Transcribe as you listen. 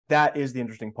that is the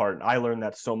interesting part. I learned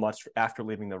that so much after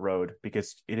leaving the road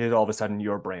because it is all of a sudden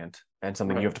your brand and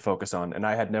something you Right. have to focus on. And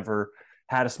I had never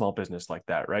had a small business like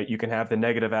that, right? You can have the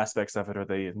negative aspects of it or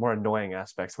the more annoying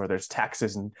aspects where there's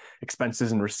taxes and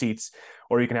expenses and receipts,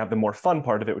 or you can have the more fun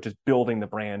part of it, which is building the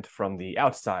brand from the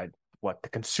outside, what the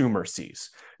consumer sees,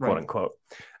 quote Right. unquote.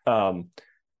 Um,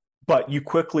 but you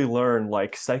quickly learn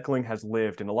like cycling has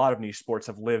lived and a lot of niche sports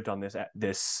have lived on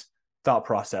this thought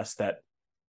process that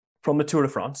from the Tour de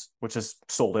France, which has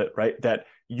sold it, right? That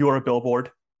you're a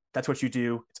billboard. That's what you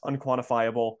do. It's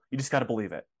unquantifiable. You just got to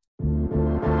believe it.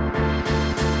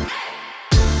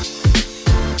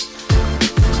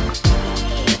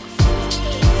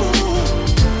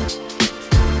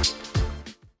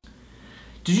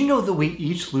 Did you know that we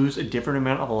each lose a different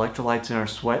amount of electrolytes in our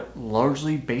sweat,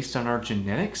 largely based on our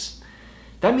genetics?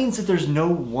 That means that there's no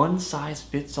one size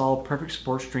fits all perfect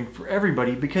sports drink for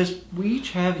everybody because we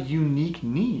each have unique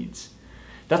needs.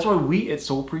 That's why we at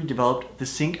Solpre developed the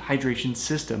Sync Hydration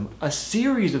System, a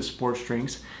series of sports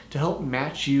drinks to help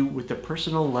match you with the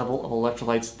personal level of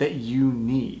electrolytes that you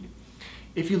need.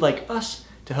 If you'd like us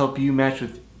to help you match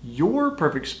with your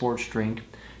perfect sports drink,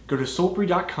 go to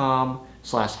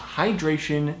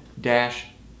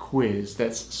solpre.com/hydration-quiz.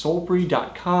 That's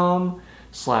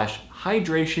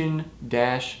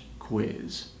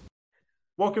solpre.com/hydration-quiz.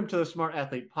 Welcome to the Smart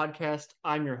Athlete Podcast.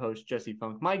 I'm your host, Jesse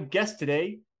Funk. My guest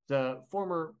today is a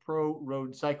former pro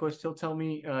road cyclist. He'll tell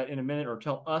me in a minute, or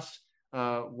tell us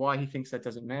why he thinks that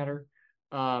doesn't matter.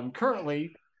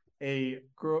 Currently, a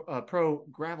pro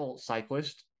gravel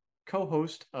cyclist,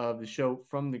 co-host of the show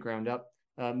From the Ground Up.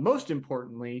 Most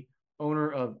importantly,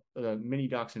 owner of Mini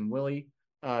Dachshund Willie.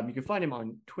 You can find him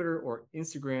on Twitter or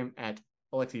Instagram at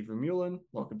Alexei Vermeulen.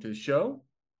 Welcome to the show,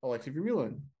 Alexei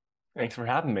Vermeulen. Thanks for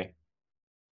having me.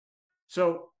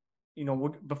 So,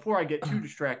 before I get too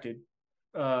distracted,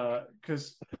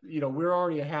 because we're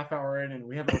already a half hour in and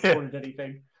we haven't recorded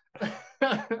anything.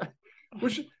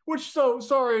 So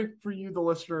sorry for you, the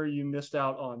listener, you missed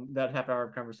out on that half hour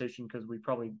of conversation because we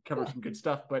probably covered some good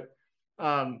stuff. But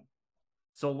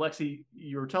so Lexi,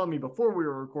 you were telling me before we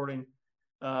were recording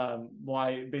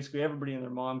why basically everybody and their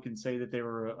mom can say that they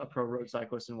were a pro road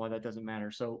cyclist and why that doesn't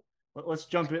matter. So let's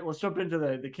jump into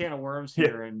the can of worms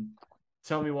here and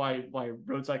tell me why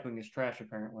road cycling is trash.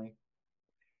 Apparently,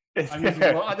 I'm using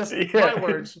my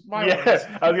words. Words.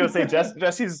 I was gonna say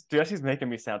Jesse's making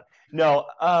me sound. No,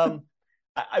 I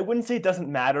wouldn't say it doesn't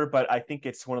matter, but I think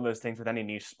it's one of those things with any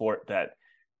niche sport that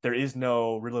there is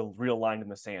no real line in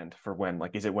the sand for when.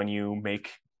 Like, is it when you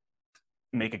make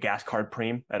a gas card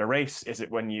preem at a race? Is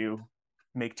it when you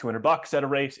make $200 at a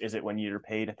race? Is it when you're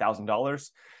paid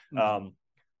 $1,000?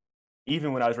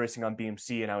 Even when I was racing on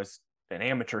BMC and I was an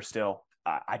amateur still,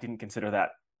 I didn't consider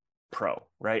that pro,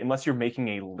 right? Unless you're making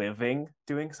a living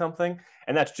doing something,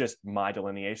 and that's just my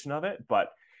delineation of it.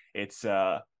 But it's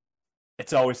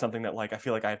always something that like I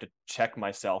feel like I have to check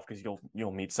myself because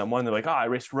you'll meet someone, they're like, oh, I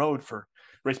raced pro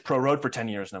road for 10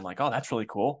 years, and I'm like, oh, that's really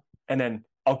cool, and then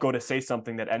I'll go to say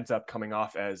something that ends up coming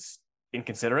off as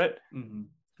inconsiderate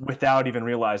without even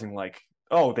realizing like,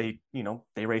 oh, they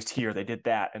raced here, they did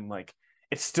that, and like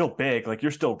it's still big, like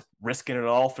you're still risking it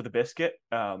all for the biscuit.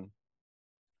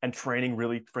 And training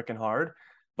really freaking hard,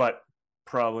 but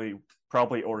probably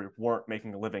or weren't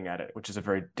making a living at it, which is a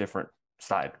very different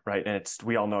side, right? And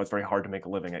we all know it's very hard to make a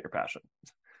living at your passion.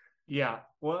 Yeah,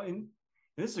 well, and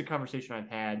this is a conversation I've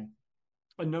had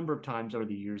a number of times over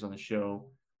the years on the show,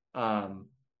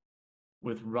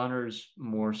 with runners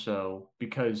more so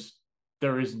because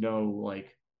there is no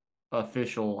like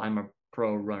official I'm a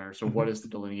pro runner. So what is the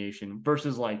delineation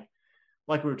versus like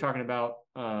we were talking about,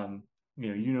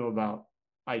 about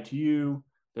ITU,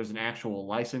 there's an actual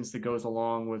license that goes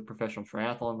along with professional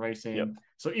triathlon racing. Yep.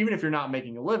 So even if you're not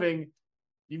making a living,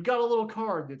 you've got a little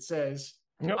card that says,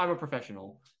 Yep. I'm a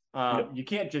professional. Yep. You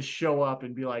can't just show up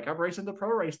and be like, I'm racing the pro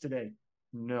race today.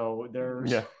 No,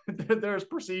 there's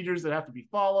procedures that have to be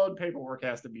followed. Paperwork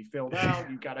has to be filled out.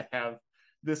 You've got to have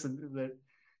this and that.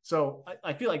 So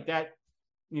I feel like that,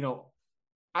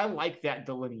 I like that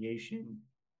delineation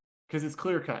because it's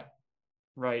clear cut.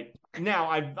 Right. Now,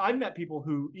 I've met people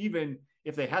who, even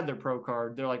if they had their pro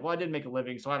card, they're like, well, I didn't make a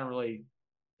living, so I don't really,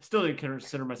 still didn't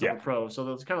consider myself a pro.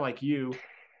 So it's kind of like you.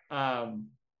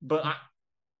 But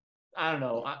I don't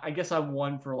know. I guess I'm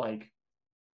one for like,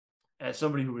 as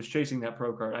somebody who was chasing that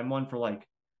pro card, I'm one for like,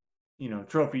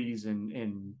 trophies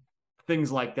and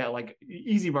things like that, like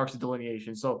easy marks of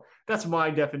delineation. So that's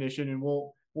my definition, and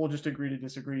we'll just agree to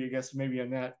disagree, I guess, maybe in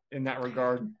that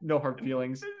regard. No hard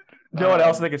feelings. No, and I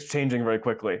also think it's changing very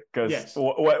quickly because yes.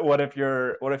 what if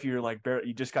you're like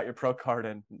you just got your pro card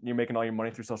and you're making all your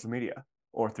money through social media?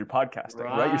 or through podcasting,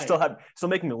 right? You're still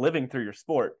making a living through your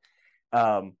sport.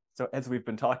 So as we've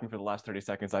been talking for the last 30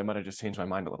 seconds, I might have just changed my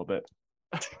mind a little bit.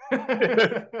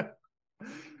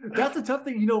 That's a tough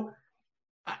thing.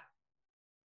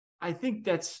 I think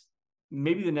that's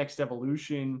maybe the next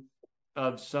evolution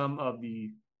of some of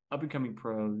the up and coming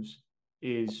pros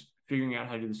is figuring out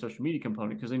how to do the social media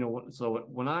component. Because so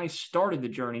when I started the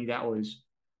journey, that was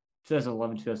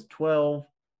 2011, 2012,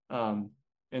 and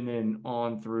then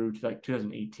on through to like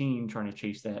 2018, trying to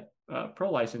chase that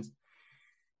pro license.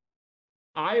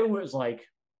 I was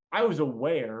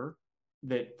aware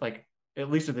that, like, at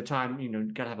least at the time,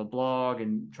 got to have a blog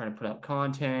and trying to put out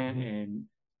content, and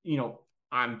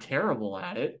I'm terrible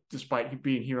at it, despite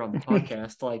being here on the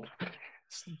podcast. Like,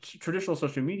 traditional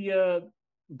social media,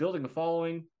 building a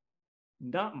following,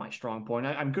 not my strong point.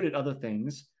 I'm good at other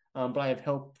things, but I have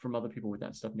help from other people with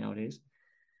that stuff nowadays.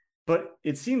 But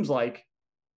it seems like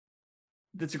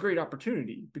that's a great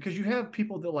opportunity, because you have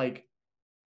people that, like,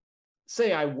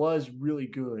 say I was really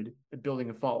good at building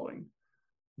a following.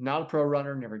 Not a pro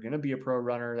runner, never going to be a pro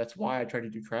runner. That's why I try to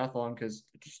do triathlon, because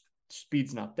just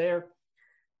speed's not there.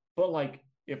 But, like,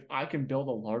 if I can build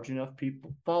a large enough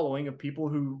following of people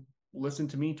who listen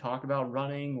to me talk about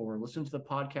running or listen to the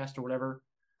podcast or whatever,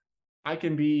 I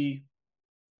can be,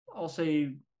 I'll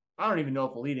say, I don't even know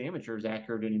if elite amateur is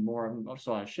accurate anymore. I'm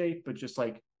so out of shape, but just,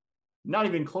 like, not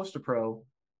even close to pro,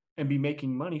 and be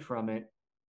making money from it.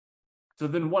 So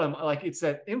then what I'm like, it's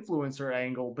that influencer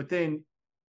angle, but then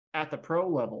at the pro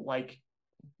level, like,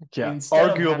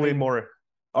 arguably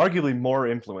more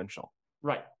influential,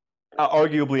 right?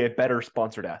 Arguably a better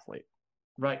sponsored athlete,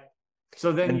 right?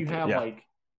 So then you have like,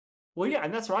 well, yeah,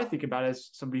 and that's what I think about as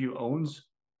somebody who owns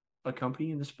a company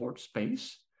in the sports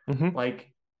space.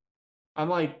 Like, I'm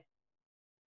like,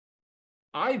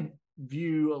 I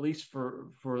view, at least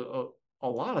for a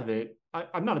lot of it,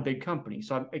 I'm not a big company,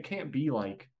 so it can't be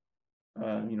like,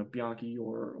 Bianchi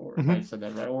or if I said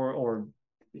that right, or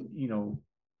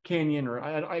Canyon, or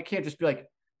I can't just be like,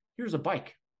 here's a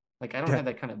bike. Like, I don't have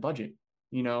that kind of budget,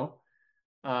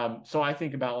 so I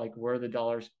think about, like, where the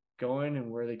dollar's going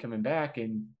and where they're coming back.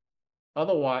 And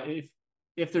otherwise,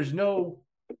 if there's no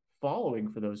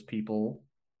following for those people,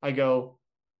 I go,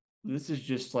 this is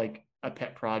just like a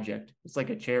pet project. It's like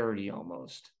a charity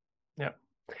almost.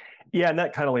 Yeah, and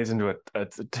that kind of leads into a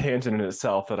tangent in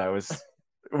itself that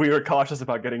we were cautious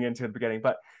about getting into at the beginning,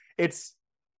 but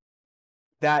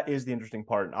that is the interesting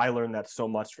part. And I learned that so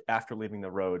much after leaving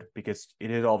the road, because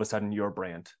it is all of a sudden your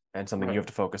brand and something you have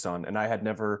to focus on. And I had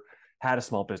never had a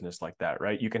small business like that,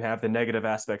 right? You can have the negative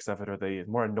aspects of it, or the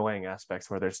more annoying aspects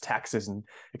where there's taxes and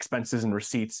expenses and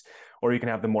receipts, or you can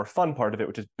have the more fun part of it,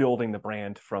 which is building the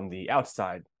brand from the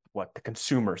outside, what the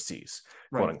consumer sees,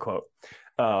 quote unquote.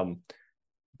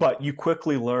 But you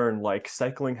quickly learn, like,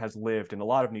 cycling has lived, and a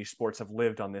lot of niche sports have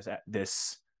lived on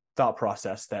this thought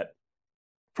process that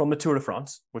from the Tour de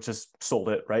France, which has sold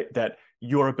it, right? That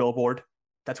you're a billboard.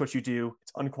 That's what you do.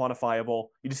 It's unquantifiable.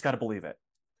 You just got to believe it.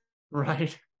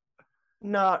 Right.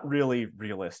 Not really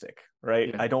realistic, right?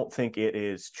 Yeah. I don't think it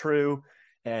is true.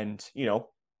 And,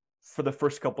 for the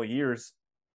first couple of years,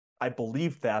 I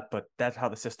believed that, but that's how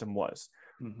the system was.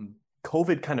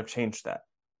 COVID kind of changed that,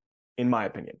 in my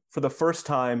opinion. For the first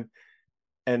time,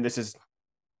 and this is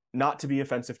not to be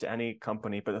offensive to any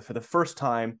company, but for the first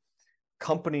time,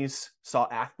 companies saw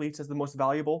athletes as the most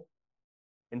valuable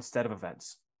instead of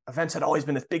events. Events had always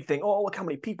been this big thing. Oh, look how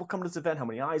many people come to this event, how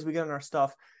many eyes we get on our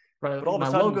stuff. Right. But all of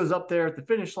a sudden, logo's up there at the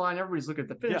finish line. Everybody's looking at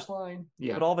the finish line.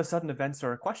 Yeah. But all of a sudden, events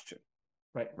are a question.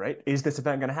 Right. Is this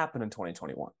event going to happen in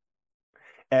 2021?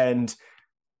 And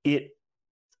it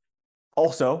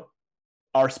also,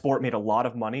 our sport made a lot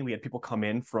of money. We had people come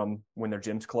in from when their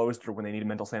gyms closed or when they needed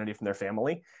mental sanity from their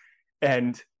family.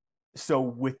 And so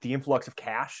with the influx of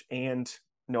cash and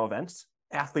no events,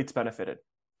 athletes benefited.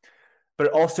 But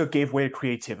it also gave way to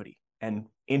creativity and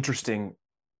interesting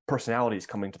personalities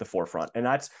coming to the forefront. And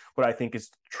that's what I think is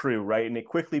true, right? And it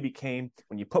quickly became,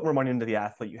 when you put more money into the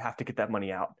athlete, you have to get that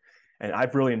money out. And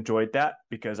I've really enjoyed that,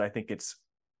 because I think it's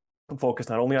focused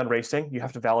not only on racing, you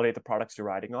have to validate the products you're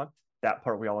riding on. That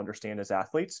part we all understand as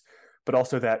athletes, but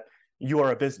also that you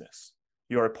are a business.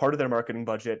 You are a part of their marketing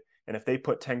budget. And if they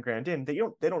put 10 grand in, they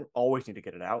don't always need to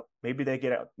get it out. Maybe they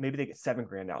get $7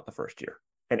 grand out the first year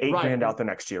and $8 grand out the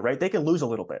next year, right? They can lose a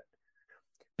little bit,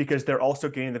 because they're also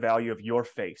gaining the value of your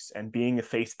face and being a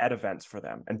face at events for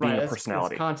them and being a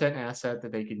personality. It's a content asset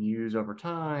that they can use over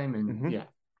time. And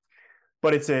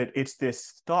But it's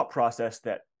this thought process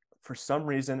that, for some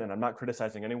reason, and I'm not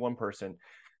criticizing any one person,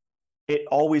 it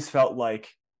always felt like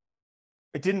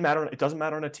it didn't matter. It doesn't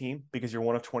matter on a team, because you're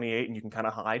one of 28 and you can kind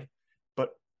of hide.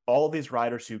 But all of these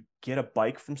riders who get a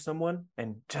bike from someone,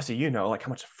 and Jesse, you know, like how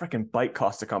much a freaking bike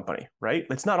costs a company, right?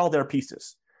 It's not all their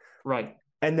pieces. Right.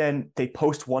 And then they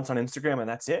post once on Instagram and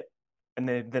that's it. And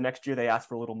then the next year they ask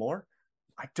for a little more.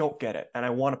 I don't get it. And I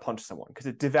want to punch someone because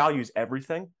it devalues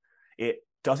everything. It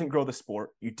doesn't grow the sport.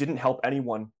 You didn't help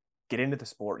anyone get into the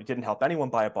sport. You didn't help anyone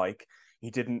buy a bike.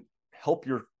 You didn't help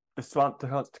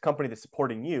the company that's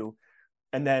supporting you.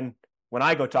 And then when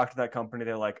I go talk to that company,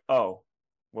 they're like, oh,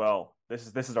 well, this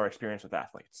is our experience with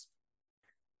athletes.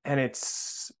 And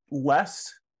it's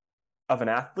less of an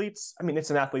athlete's, I mean, it's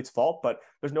an athlete's fault, but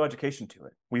there's no education to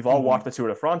it. We've all walked the Tour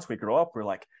de France. We grow up, we're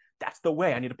like, that's the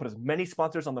way. I need to put as many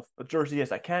sponsors on the jersey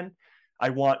as I can. I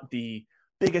want the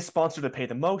biggest sponsor to pay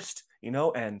the most, you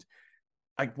know, and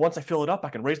once I fill it up, I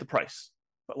can raise the price.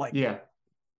 But like, yeah.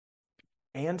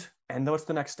 And what's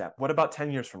the next step? What about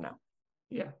 10 years from now?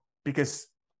 Yeah. Because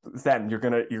then you're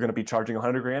gonna be charging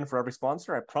 $100,000 for every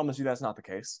sponsor. I promise you that's not the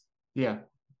case. Yeah.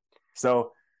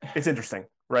 So it's interesting,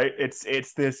 right?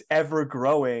 It's this ever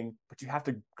growing, but you have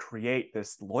to create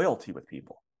this loyalty with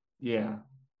people. Yeah.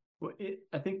 Well,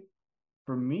 I think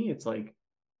for me, it's like,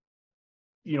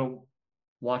 you know,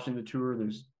 watching the tour,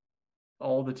 there's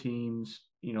all the teams,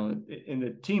 you know, and the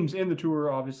teams in the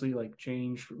tour obviously like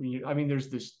change. I mean, there's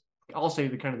this, I'll say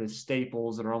the kind of the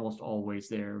staples that are almost always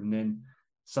there. And then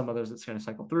some others that's kind of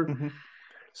cycle through. Mm-hmm.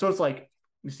 So it's like,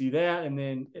 you see that. And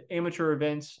then at amateur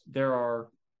events, there are,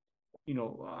 you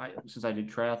know, since I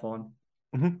did triathlon,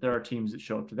 there are teams that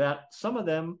show up to that. Some of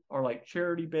them are like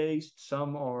charity based.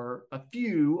 A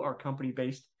few are company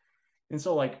based. And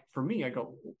so like for me, I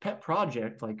go pet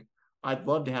project. Like I'd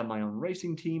love to have my own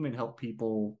racing team and help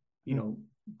people, you know,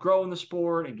 grow in the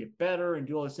sport and get better and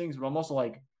do all those things. But I'm also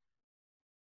like,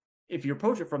 if you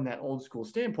approach it from that old school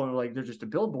standpoint, like they're just a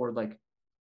billboard, like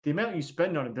the amount you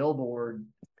spend on a billboard,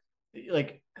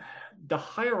 like the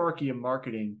hierarchy of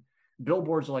marketing,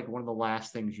 billboards are like one of the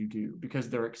last things you do because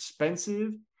they're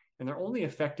expensive and they're only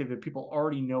effective if people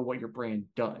already know what your brand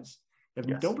does. If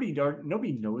nobody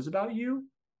knows about you,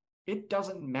 it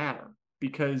doesn't matter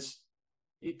because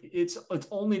it's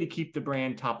only to keep the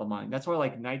brand top of mind. That's why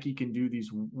like Nike can do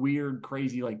these weird,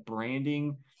 crazy like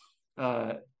branding,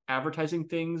 advertising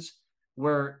things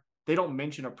where they don't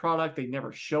mention a product, they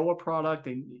never show a product,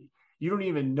 you don't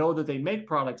even know that they make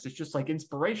products. It's just like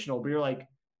inspirational, but you're like,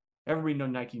 everybody knows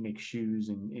Nike makes shoes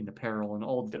and apparel and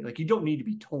all of that. Like you don't need to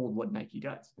be told what Nike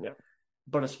does. Yeah.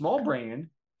 But a small brand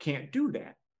can't do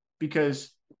that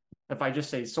because if I just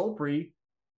say Solpre,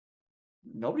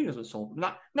 nobody knows what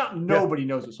Solpre. Not nobody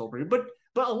knows what Solpre, but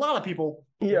a lot of people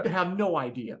have no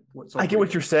idea what Solpre. I get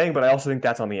what you're saying, but I also think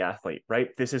that's on the athlete,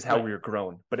 right? This is how we're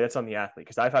grown, but it's on the athlete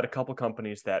because I've had a couple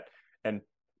companies that, and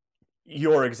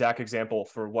your exact example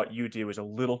for what you do is a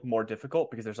little more difficult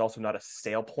because there's also not a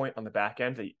sale point on the back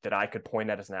end that I could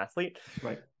point at as an athlete.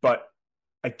 Right. But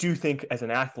I do think as an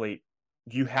athlete,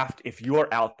 you have to, if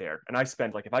you're out there, and I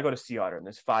spend like, if I go to Sea Otter and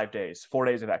there's 4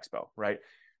 days of expo, right?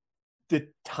 The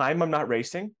time I'm not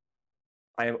racing,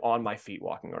 I am on my feet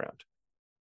walking around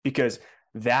because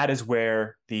that is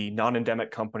where the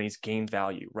non-endemic companies gain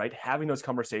value, right? Having those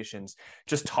conversations,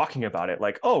 just talking about it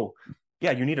like, oh, yeah,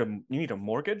 you need a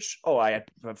mortgage. Oh, I have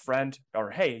a friend,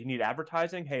 or hey, you need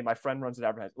advertising. Hey, my friend runs an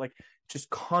advertising. Like just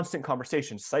constant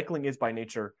conversation. Cycling is by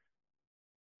nature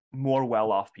more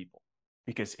well-off people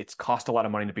because it's cost a lot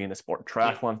of money to be in the sport.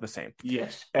 Triathlon's the same.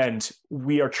 Yes. And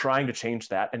we are trying to change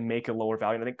that and make a lower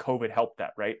value. And I think COVID helped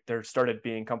that, right? There started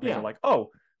being companies that are like, oh,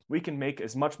 we can make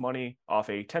as much money off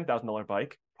a $10,000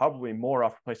 bike, probably more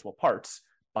off replaceable parts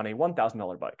on a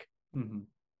 $1,000 bike. Mm-hmm.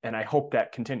 And I hope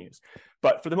that continues.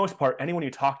 But for the most part, anyone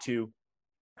you talk to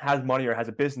has money or has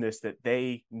a business that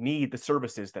they need the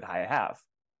services that I have,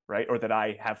 right? Or that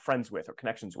I have friends with or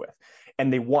connections with.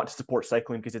 And they want to support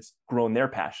cycling because it's grown their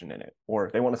passion in it. Or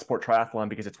they want to support triathlon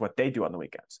because it's what they do on the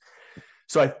weekends.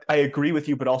 So I agree with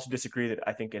you, but also disagree that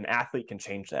I think an athlete can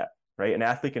change that, right? An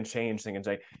athlete can change things and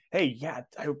say, hey, yeah,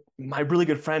 my really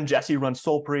good friend Jesse runs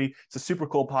Solpre. It's a super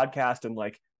cool podcast. And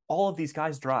like, all of these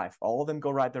guys drive, all of them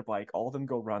go ride their bike, all of them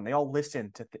go run. They all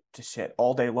listen to shit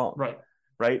all day long.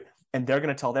 Right. And they're going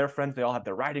to tell their friends, they all have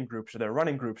their riding groups or their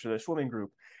running groups or their swimming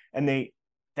group. And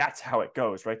that's how it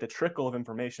goes, right? The trickle of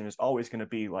information is always going to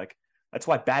be like, that's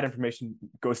why bad information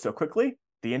goes so quickly,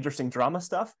 the interesting drama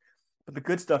stuff, but the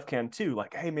good stuff can too.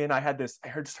 Like, hey man, just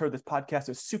heard this podcast.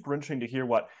 It's super interesting to hear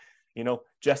what, you know,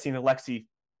 Jesse and Alexi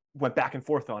went back and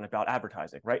forth on about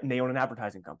advertising, right? And they own an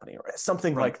advertising company or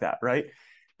something like that, right?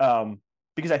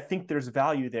 Because I think there's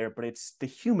value there, but it's the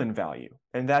human value.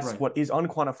 And that's what is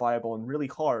unquantifiable and really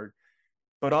hard.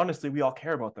 But honestly, we all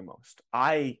care about the most.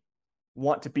 I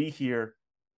want to be here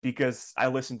because I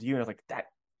listened to you and I was like, that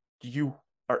you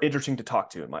are interesting to talk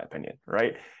to, in my opinion,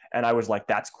 right? And I was like,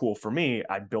 that's cool for me.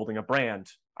 I'm building a brand.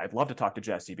 I'd love to talk to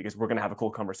Jesse because we're going to have a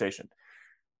cool conversation.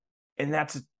 And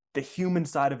that's the human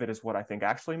side of it is what I think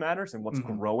actually matters and what's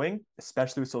growing,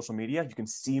 especially with social media. You can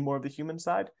see more of the human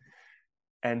side.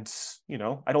 And, you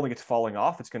know, I don't think it's falling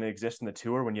off. It's going to exist in the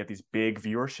tour when you have these big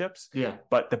viewerships. Yeah.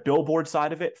 But the billboard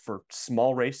side of it for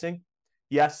small racing,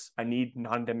 yes, I need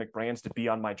non-endemic brands to be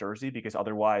on my jersey because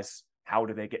otherwise, how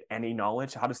do they get any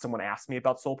knowledge? How does someone ask me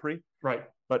about Solpri? Right.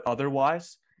 But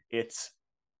otherwise, it's,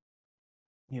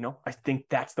 you know, I think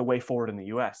that's the way forward in the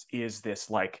US is this,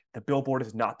 like, the billboard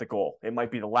is not the goal. It might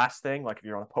be the last thing, like if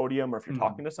you're on a podium or if you're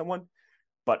talking to someone,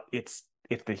 but it's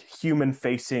the human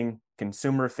facing,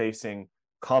 consumer facing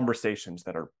conversations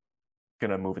that are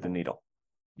going to move the needle.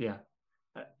 Yeah.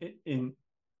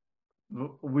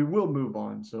 We will move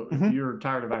on. So if you're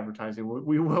tired of advertising,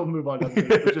 we will move on to other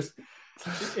things. But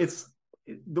just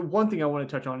the one thing I want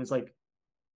to touch on is, like,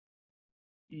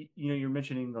 you know, you're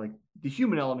mentioning like the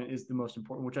human element is the most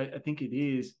important, which I think it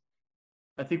is.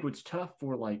 I think what's tough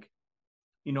for, like,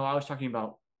 you know, I was talking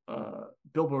about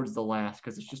billboards the last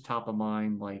because it's just top of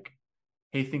mind. Like,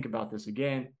 hey, think about this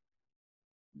again.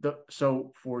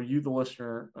 So for you, the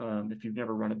listener, if you've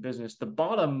never run a business, the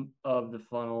bottom of the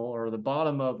funnel or the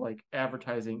bottom of like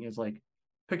advertising is like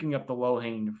picking up the low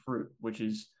hanging fruit, which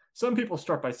is some people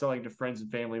start by selling to friends and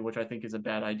family, which I think is a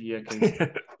bad idea because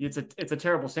it's a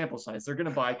terrible sample size. They're going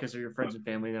to buy because they're your friends and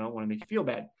family. They don't want to make you feel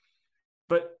bad.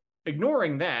 But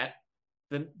ignoring that,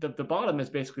 the bottom is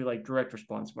basically like direct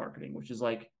response marketing, which is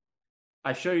like,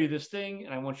 I show you this thing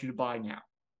and I want you to buy now.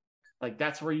 Like,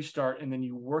 that's where you start, and then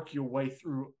you work your way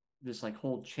through this like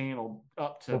whole channel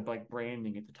up to like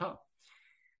branding at the top.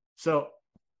 So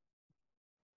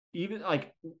even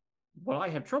like what I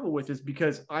have trouble with is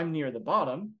because I'm near the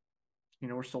bottom, you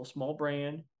know, we're still a small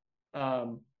brand.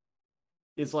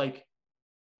 It's like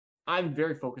I'm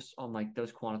very focused on like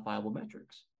those quantifiable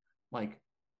metrics. Like,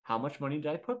 how much money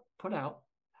did I put out?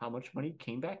 How much money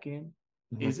came back in?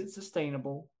 Is it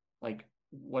sustainable? Like,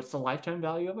 what's the lifetime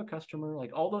value of a customer?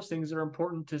 Like, all those things are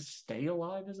important to stay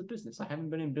alive as a business. I haven't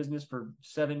been in business for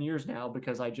 7 years now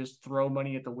because I just throw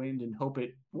money at the wind and hope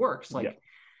it works. Like,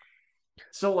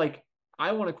 so like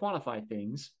I want to quantify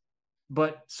things,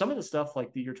 but some of the stuff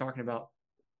like that you're talking about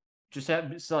just have,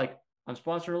 it's like, I'm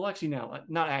sponsored Alexi now.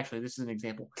 Not actually, this is an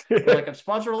example. Like, I'm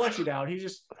sponsored Alexi now, and he's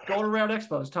just going around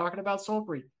expos talking about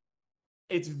Solpri.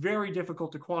 It's very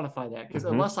difficult to quantify that because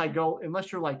unless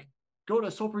you're like, go to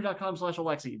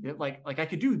solpri.com/Alexi. Like I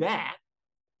could do that.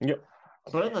 Yep.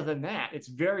 But other than that, it's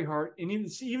very hard. And even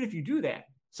if you do that,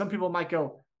 some people might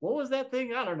go, what was that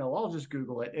thing? I don't know. I'll just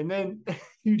Google it. And then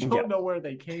you don't know where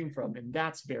they came from. And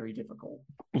that's very difficult.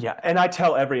 Yeah. And I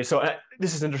tell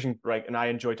this is interesting, right? And I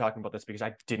enjoy talking about this because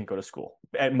I didn't go to school.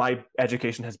 And my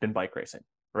education has been bike racing,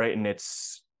 right? And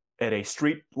it's at a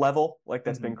street level, like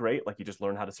that's been great. Like, you just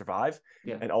learn how to survive.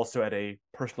 Yeah. And also at a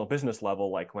personal business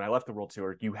level, like when I left the World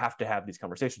Tour, you have to have these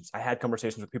conversations. I had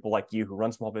conversations with people like you who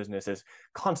run small businesses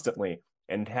constantly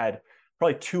and had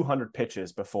probably 200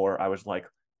 pitches before I was like,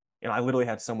 you know, I literally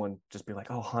had someone just be like,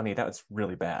 oh, honey, that was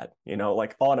really bad, you know,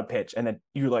 like on a pitch. And then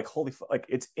you're like, holy, like,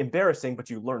 it's embarrassing,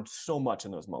 but you learn so much in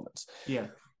those moments. Yeah.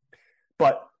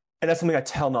 And that's something I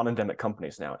tell non-endemic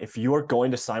companies now. If you're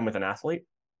going to sign with an athlete,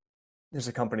 there's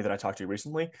a company that I talked to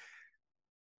recently.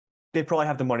 They probably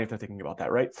have the money if they're thinking about that,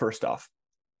 right? First off.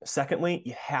 Secondly,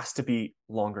 it has to be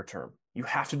longer term. You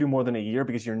have to do more than a year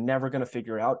because you're never going to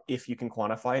figure out if you can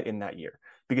quantify it in that year,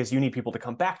 because you need people to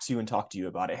come back to you and talk to you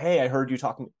about it. Hey, I heard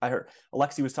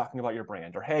Alexi was talking about your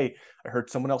brand, or hey, I heard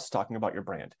someone else talking about your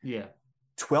brand. Yeah.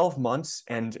 12 months.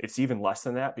 And it's even less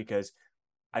than that because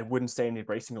I wouldn't say any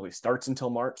racing really starts until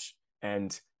March,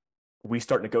 and we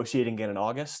start negotiating again in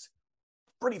August.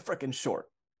 Pretty freaking short,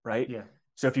 right? Yeah.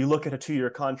 So if you look at a 2-year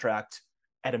contract,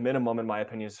 at a minimum, in my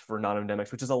opinion, is for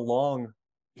non-endemics, which is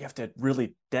you have to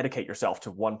really dedicate yourself to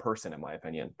one person, in my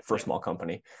opinion, for a small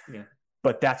company. Yeah.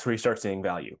 But that's where you start seeing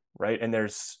value, right? And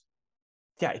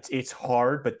it's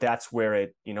hard, but that's where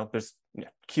there's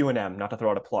Q&M, not to throw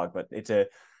out a plug, but it's a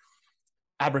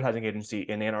advertising agency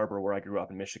in Ann Arbor where I grew up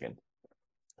in Michigan.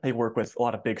 They work with a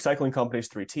lot of big cycling companies,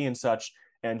 3T and such.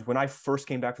 And when I first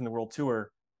came back from the World Tour,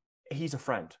 he's a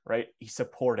friend, right? He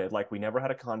supported, like, we never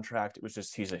had a contract. It was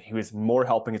just, he was more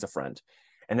helping as a friend.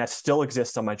 And that still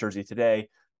exists on my jersey today,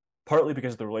 partly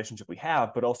because of the relationship we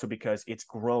have, but also because it's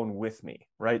grown with me,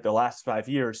 right? The last 5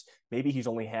 years, maybe he's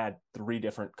only had 3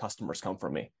 different customers come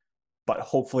from me, but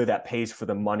hopefully that pays for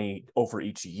the money over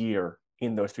each year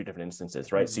in those 3 different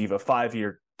instances, right? So you have a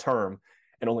 5-year term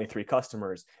and only 3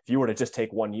 customers. If you were to just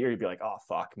take 1 year, you'd be like, oh,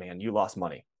 fuck, man, you lost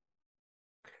money.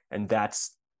 And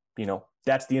that's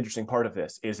that's the interesting part of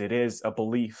this, is it is a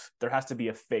belief. There has to be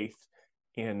a faith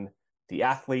in the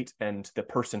athlete and the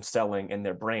person selling and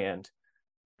their brand,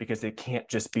 because it can't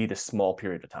just be this small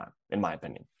period of time, in my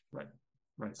opinion.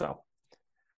 Right. So,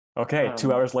 okay,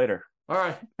 2 hours later. All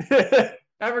right.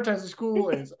 Advertising school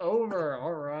is over.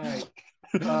 All right.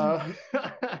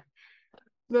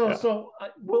 No, yeah. So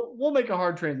we'll make a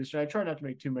hard transition. I try not to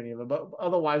make too many of them, but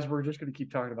otherwise we're just going to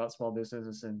keep talking about small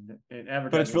business and advertising.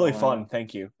 But it's really fun.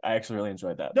 Thank you. I actually really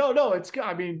enjoyed that. No, it's.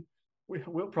 I mean,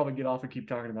 we'll probably get off and keep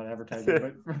talking about advertising.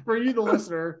 But for you, the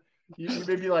listener, you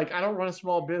may be like, I don't run a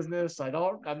small business. I'm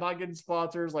not getting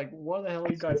sponsors. Like, what the hell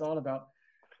are you guys on about?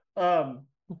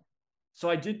 So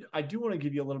I do want to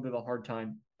give you a little bit of a hard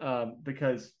time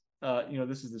because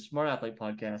this is the Smart Athlete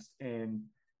podcast, and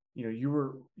you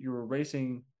were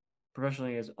racing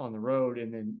professionally as on the road,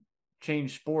 and then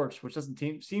changed sports, which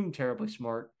doesn't seem terribly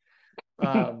smart.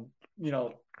 A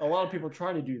lot of people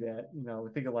try to do that.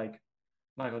 Think of like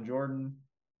Michael Jordan,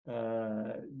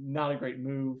 not a great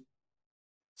move.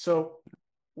 So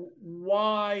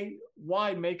why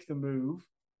make the move?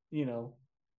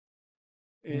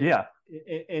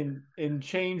 And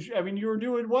change. I mean, you were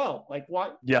doing well. Like, why?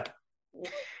 Yeah.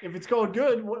 If it's going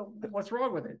good, what's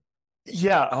wrong with it?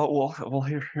 Yeah. Oh, well,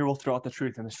 here we'll throw out the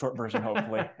truth in the short version,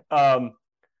 hopefully.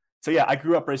 So yeah, I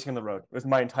grew up racing on the road. It was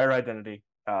my entire identity.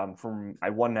 I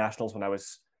won nationals when I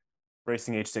was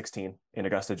racing age 16 in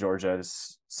Augusta, Georgia,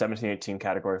 17-18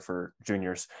 category for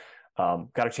juniors.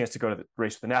 Got a chance to go to the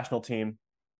race with the national team.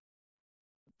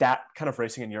 That kind of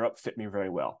racing in Europe fit me very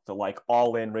well. The like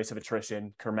all in race of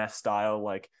attrition, Kermesse style.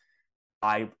 Like,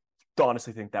 I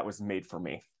honestly think that was made for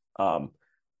me.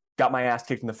 Got my ass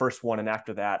kicked in the first one, and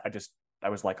after that, I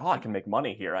was like, oh, I can make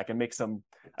money here. I can make some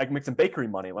bakery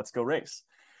money. Let's go race.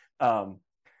 And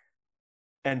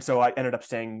so I ended up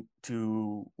staying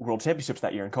to World Championships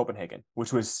that year in Copenhagen,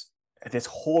 which was this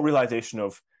whole realization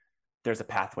of there's a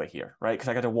pathway here, right? Because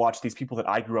I got to watch these people that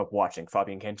I grew up watching,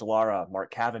 Fabian Cancellara,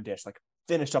 Mark Cavendish, like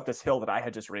finish up this hill that I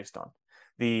had just raced on.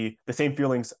 The same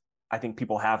feelings I think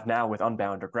people have now with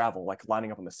Unbound or gravel, like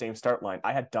lining up on the same start line.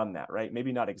 I had done that, right?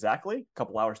 Maybe not exactly, a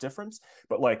couple hours difference,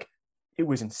 but like it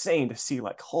was insane to see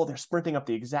like, oh, they're sprinting up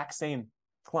the exact same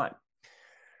climb.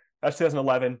 That's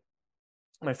 2011.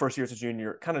 My first year as a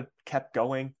junior, kind of kept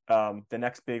going. The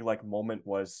next big like moment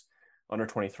was under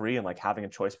 23 and like having a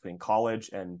choice between college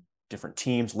and different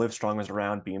teams. Livestrong was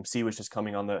around, BMC was just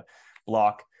coming on the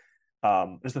block.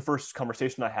 It was the first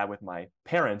conversation I had with my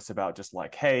parents about just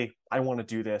like, hey, I want to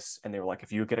do this. And they were like,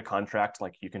 if you get a contract,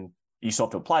 like you still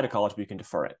have to apply to college, but you can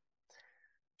defer it.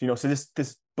 So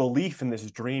this belief and this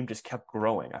dream just kept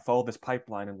growing. I followed this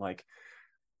pipeline, and like,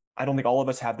 I don't think all of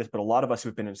us have this, but a lot of us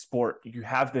who've been in sport, you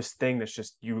have this thing that's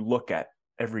just, you look at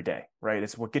every day, right?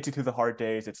 It's what gets you through the hard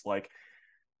days. It's like,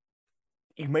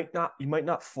 you might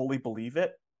not fully believe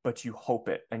it, but you hope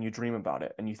it and you dream about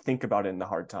it and you think about it in the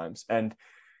hard times. And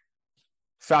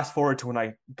fast forward to when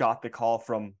I got the call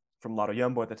from Lotto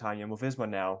Jumbo at the time, Jumbo Visma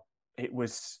now, it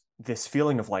was this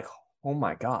feeling of like, oh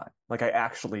my God, like I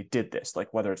actually did this,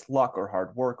 like whether it's luck or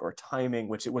hard work or timing,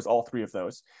 which it was all three of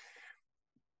those.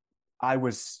 I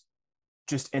was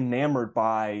just enamored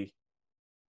by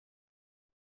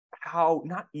how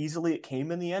not easily it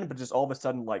came in the end, but just all of a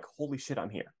sudden like, holy shit,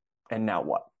 I'm here. And now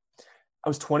what? I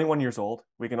was 21 years old.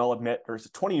 We can all admit, or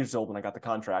 20 years old when I got the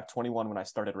contract, 21 when I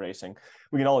started racing.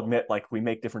 We can all admit, like, we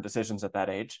make different decisions at that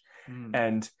age.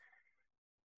 And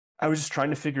I was just trying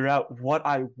to figure out what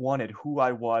I wanted, who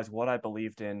I was, what I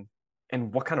believed in,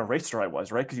 and what kind of racer I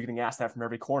was, right? Because you're getting asked that from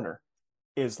every corner.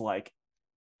 Is like,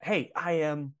 hey, I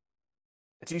am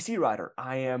a GC rider.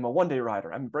 I am a one-day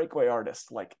rider. I'm a breakaway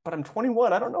artist. Like, but I'm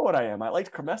 21. I don't know what I am. I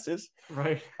liked Kermesses.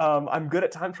 Right. I'm good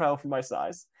at time trial for my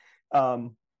size.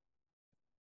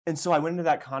 And so I went into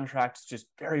that contract just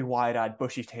very wide-eyed,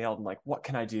 bushy-tailed, and like, what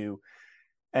can I do?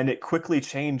 And it quickly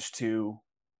changed to,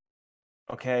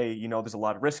 okay, there's a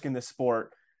lot of risk in this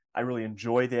sport. I really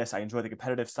enjoy this. I enjoy the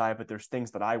competitive side, but there's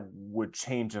things that I would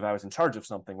change if I was in charge of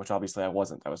something, which obviously I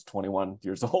wasn't. I was 21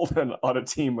 years old and on a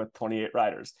team with 28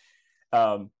 riders.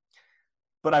 But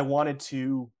I wanted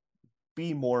to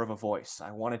be more of a voice. I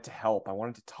wanted to help. I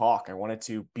wanted to talk. I wanted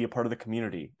to be a part of the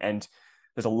community. And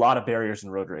there's a lot of barriers in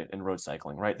road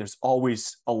cycling, right? There's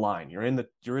always a line. You're in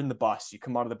the bus. You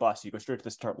come out of the bus. You go straight to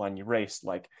the start line. You race.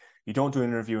 Like, you don't do an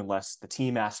interview unless the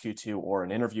team asks you to, or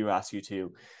an interview asks you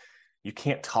to. You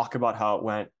can't talk about how it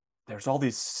went. There's all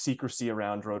these secrecy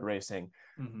around road racing.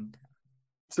 Mm-hmm.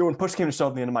 So when push came to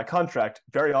shove at the end of my contract,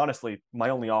 very honestly, my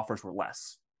only offers were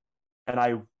less.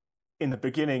 And in the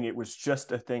beginning, it was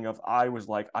just a thing of, I was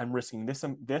like, I'm risking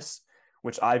this,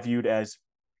 which I viewed as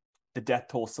the death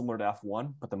toll similar to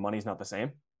F1, but the money's not the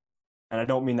same. And I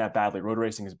don't mean that badly. Road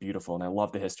racing is beautiful and I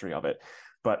love the history of it.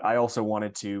 But I also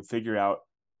wanted to figure out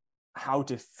how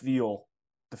to feel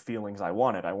the feelings I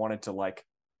wanted. I wanted to like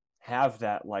have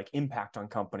that like impact on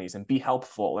companies and be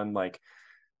helpful and like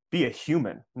be a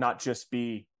human, not just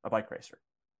be a bike racer.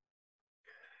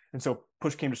 And so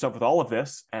push came to shove with all of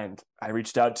this. And I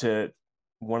reached out to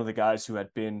one of the guys who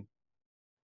had been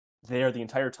there the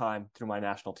entire time through my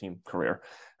national team career,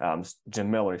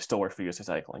 Jim Miller. He still works for USA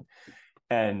Cycling.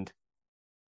 And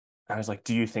I was like,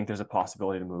 do you think there's a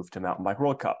possibility to move to Mountain Bike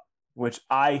World Cup? Which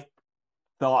I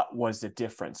thought was the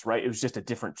difference, right? It was just a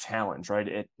different challenge, right?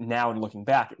 It now looking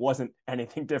back, it wasn't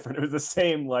anything different. It was the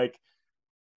same like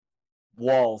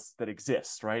walls that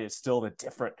exist, right? It's still the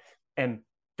different. And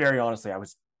very honestly, I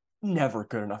was never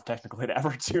good enough technically to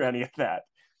ever do any of that.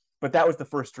 But that was the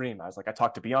first dream. I was like, I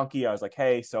talked to Bianchi. I was like,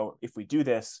 hey, so if we do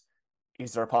this,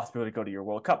 is there a possibility to go to your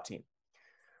World Cup team?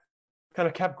 Kind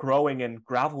of kept growing, and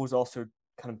gravel was also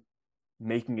kind of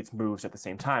making its moves at the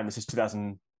same time. This is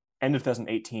end of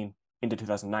 2018 into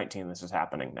 2019. This is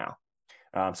happening now.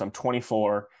 So I'm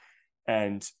 24,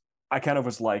 and I kind of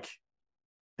was like,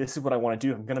 this is what I want to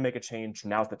do. I'm going to make a change.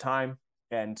 Now's the time.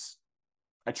 And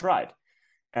I tried.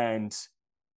 And,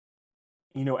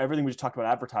 you know, everything we just talked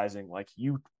about advertising, like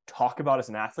you talk about as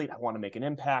an athlete, I want to make an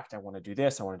impact. I want to do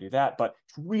this. I want to do that. But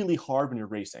it's really hard when you're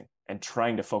racing and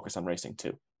trying to focus on racing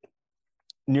too.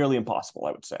 Nearly impossible,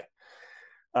 I would say.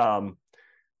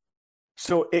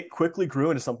 So it quickly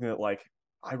grew into something that like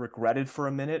I regretted for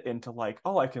a minute, into like,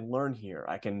 oh, I can learn here.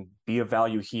 I can be of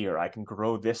value here. I can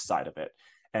grow this side of it.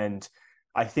 And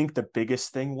I think the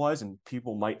biggest thing was, and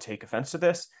people might take offense to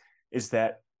this, is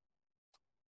that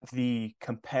the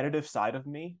competitive side of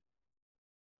me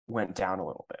went down a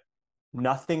little bit.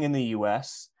 Nothing in the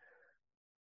US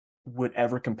would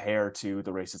ever compare to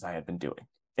the races I had been doing.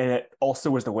 And it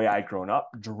also was the way I'd grown up,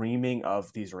 dreaming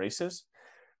of these races.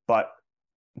 But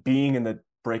being in the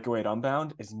breakaway at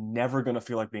Unbound is never going to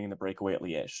feel like being in the breakaway at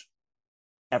Liège.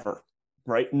 Ever,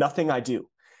 right? Nothing I do.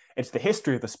 It's the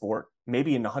history of the sport.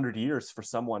 Maybe in 100 years for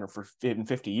someone, or in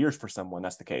 50 years for someone,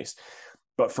 that's the case.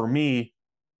 But for me,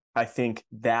 I think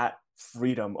that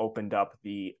freedom opened up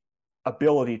the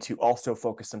ability to also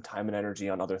focus some time and energy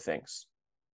on other things.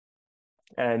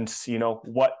 And, you know,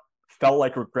 what felt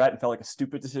like regret and felt like a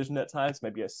stupid decision at times,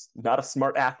 maybe not a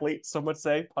smart athlete, some would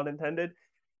say, pun intended,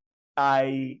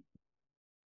 I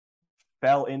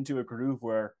fell into a groove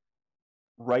where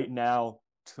right now,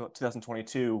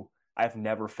 2022, I've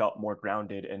never felt more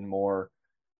grounded and more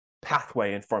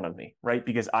pathway in front of me, right?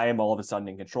 Because I am all of a sudden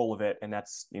in control of it. And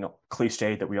that's, you know,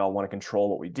 cliche that we all want to control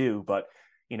what we do. But,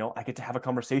 you know, I get to have a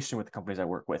conversation with the companies I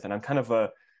work with. And I'm kind of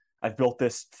I've built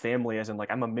this family as in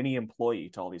like, I'm a mini employee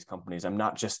to all these companies. I'm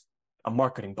not just a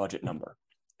marketing budget number.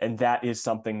 And that is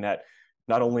something that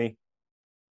not only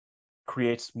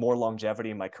creates more longevity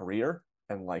in my career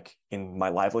and like in my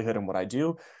livelihood and what I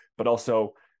do, but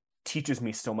also teaches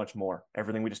me so much more.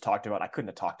 Everything we just talked about, I couldn't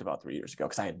have talked about 3 years ago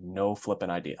because I had no flipping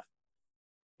idea,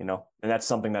 you know? And that's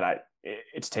something that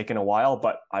it's taken a while,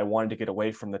 but I wanted to get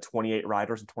away from the 28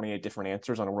 riders and 28 different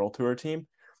answers on a world tour team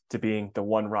to being the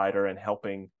one rider and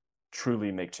helping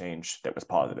truly make change that was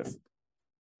positive.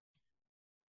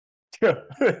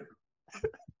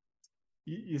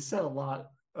 You said a lot,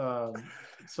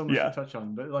 so much to touch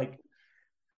on, but like,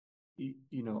 you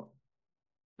know,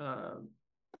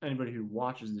 anybody who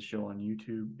watches the show on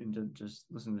YouTube and to just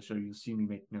listen to the show, you'll see me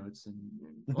make notes, and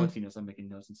Latinos, I'm making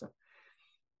notes and stuff.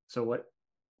 So what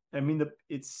I mean,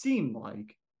 it seemed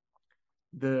like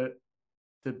the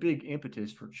big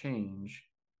impetus for change,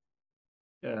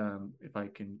 if I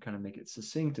can kind of make it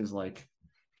succinct, is like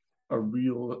a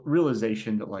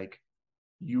realization that like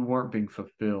you weren't being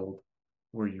fulfilled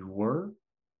where you were,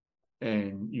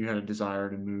 and you had a desire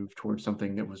to move towards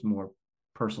something that was more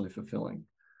personally fulfilling.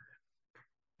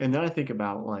 And then I think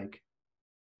about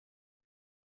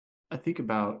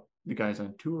the guys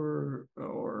on tour,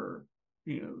 or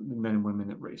you know, the men and women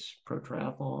that race pro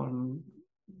triathlon,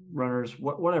 runners,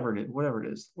 whatever it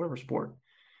is, whatever sport.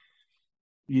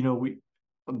 You know,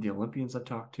 the Olympians I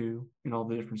talked to in all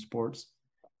the different sports.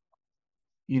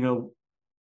 You know,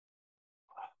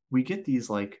 we get these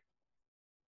like,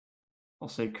 I'll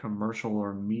say commercial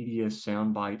or media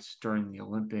sound bites during the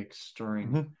Olympics,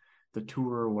 during the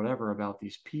tour or whatever, about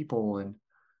these people and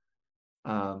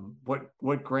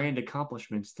what grand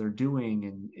accomplishments they're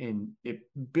doing, and it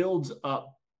builds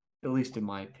up, at least in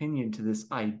my opinion, to this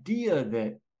idea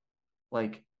that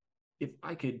like, if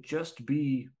I could just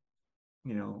be,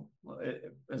 you know,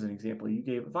 as an example you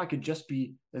gave, if I could just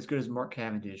be as good as Mark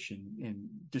Cavendish and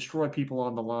destroy people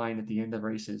on the line at the end of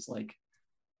races, like,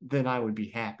 then I would be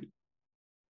happy.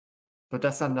 but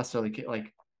that's not necessarily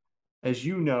like, as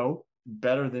you know,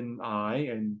 better than I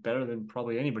and better than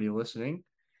probably anybody listening,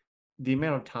 the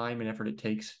amount of time and effort it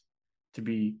takes to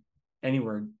be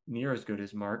anywhere near as good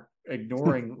as Mark,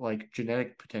 ignoring like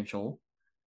genetic potential,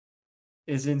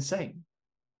 is insane.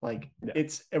 Like Yeah.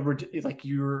 it's like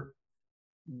you're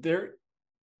there,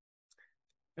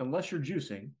 unless you're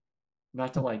juicing,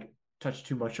 not to like touch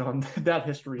too much on that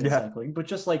history in Yeah. cycling, but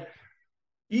just like,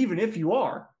 even if you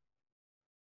are,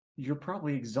 you're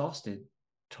probably exhausted,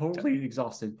 totally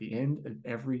exhausted at the end of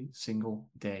every single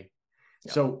day.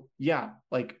 Yeah. So yeah,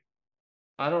 like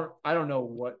I don't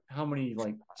know how many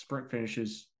like sprint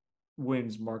finishes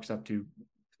wins Mark's up to,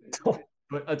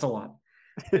 but that's a lot.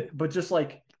 But just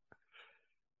like,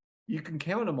 you can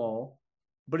count them all,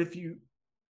 but if you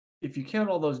count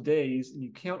all those days and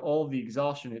you count all of the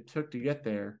exhaustion it took to get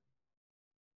there,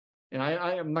 and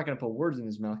I am not going to put words in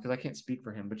his mouth because I can't speak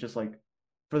for him, but just like,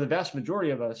 for the vast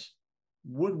majority of us,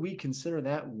 would we consider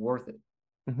that worth it?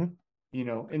 Mm-hmm. You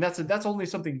know, and that's only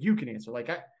something you can answer. Like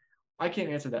I can't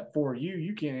answer that for you.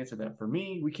 You can't answer that for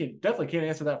me. We definitely can't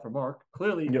answer that for Mark.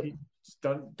 Clearly, Yep. he's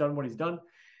done what he's done.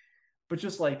 But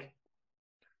just like,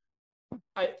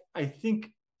 I think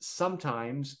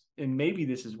sometimes, and maybe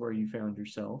this is where you found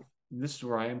yourself. This is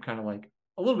where I am kind of like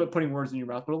a little bit putting words in your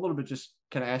mouth, but a little bit just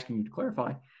kind of asking you to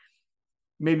clarify.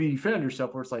 Maybe you found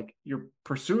yourself where it's like you're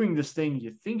pursuing this thing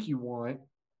you think you want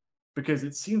because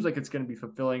it seems like it's going to be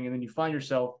fulfilling, and then you find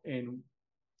yourself in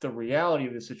the reality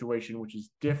of the situation, which is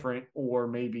different, or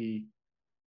maybe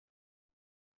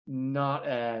not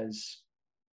as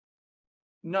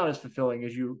fulfilling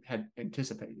as you had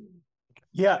anticipated.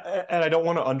 Yeah, and I don't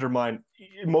want to undermine,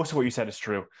 most of what you said is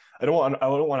true. I want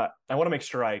to make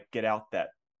sure I get out that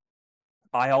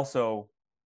I also,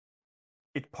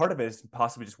 part of it is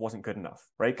possibly just wasn't good enough,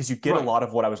 right? Because you get a lot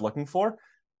of what I was looking for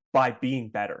by being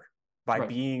better, by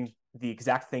being the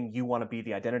exact thing you want to be,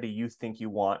 the identity you think you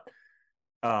want.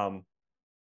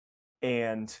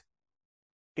 And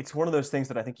it's one of those things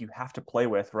that I think you have to play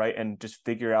with, right? And just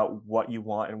figure out what you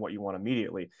want and what you want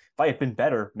immediately. If I had been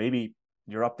better, maybe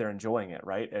you're up there enjoying it,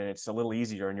 right? And it's a little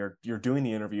easier, and you're doing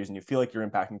the interviews and you feel like you're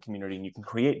impacting community and you can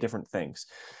create different things.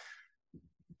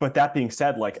 But that being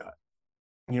said, like,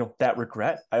 that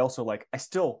regret, I also I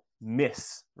still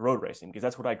miss road racing because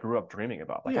that's what I grew up dreaming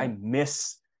about. Like, I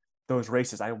miss those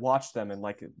races. I watch them and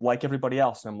like everybody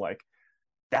else, and I'm like,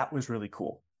 that was really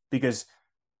cool, because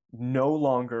no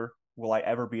longer will I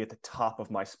ever be at the top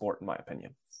of my sport, in my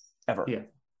opinion, ever. Yeah.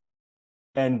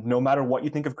 And no matter what you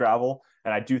think of gravel,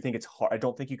 and I do think it's hard, I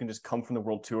don't think you can just come from the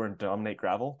World Tour and dominate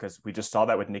gravel, because we just saw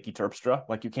that with Nicky Terpstra.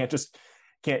 Like, you can't just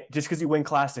because you win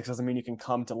classics doesn't mean you can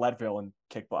come to Leadville and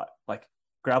kick butt. Like,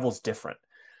 gravel's different.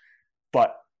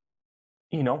 But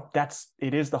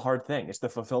it is the hard thing. It's the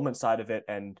fulfillment side of it,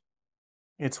 and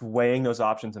it's weighing those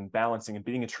options and balancing and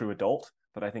being a true adult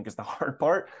that I think is the hard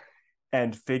part,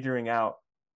 and figuring out,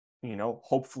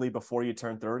 hopefully before you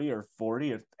turn 30 or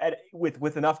 40,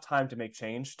 with enough time to make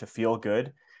change, to feel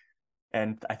good.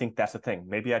 And I think that's the thing.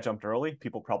 Maybe I jumped early.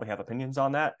 People probably have opinions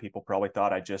on that. People probably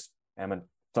thought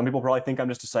some people probably think I'm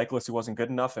just a cyclist who wasn't good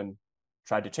enough and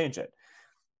tried to change it.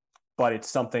 But it's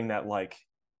something that I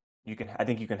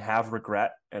think you can have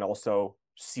regret and also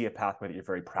see a pathway that you're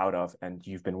very proud of and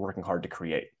you've been working hard to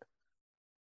create.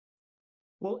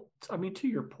 Well, I mean, to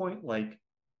your point, like,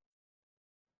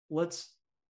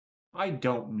 I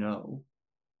don't know,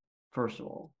 first of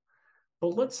all, but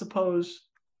let's suppose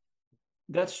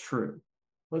that's true.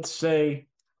 Let's say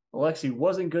Alexei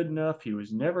wasn't good enough. He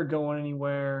was never going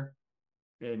anywhere,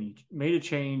 and he made a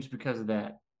change because of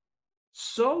that.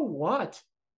 So what?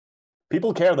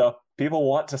 People care, though. People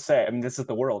want to say, I mean, this is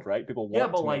the world, right? People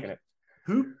want to make it.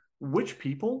 Which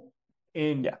people?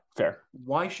 And yeah, fair.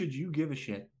 Why should you give a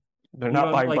shit? They're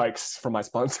not buying bikes from my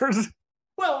sponsors.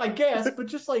 Well, I guess, but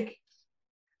just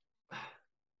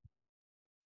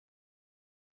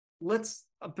let's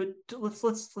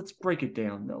break it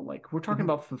down, though. Like, we're talking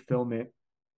about fulfillment.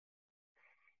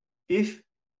 If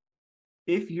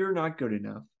you're not good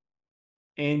enough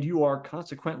and you are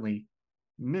consequently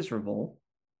miserable,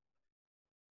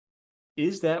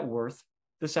 is that worth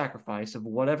the sacrifice of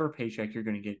whatever paycheck you're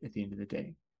going to get at the end of the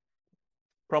day?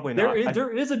 Probably not.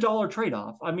 There is a dollar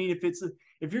trade-off. I mean,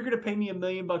 if you're going to pay me $1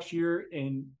 million a year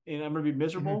and I'm going to be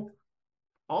miserable,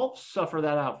 I'll suffer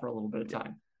that out for a little bit of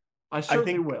time. I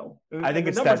certainly will. I think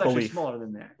it's that belief. Smaller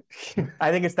than that.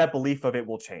 I think it's that belief of it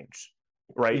will change,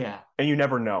 right? Yeah. And you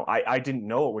never know. I didn't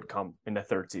know it would come in the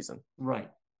third season. Right.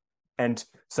 And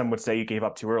some would say you gave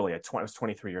up too early. I was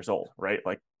 23 years old, right?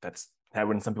 Like, that's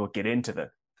when some people get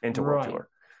into World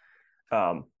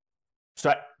Tour.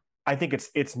 So I think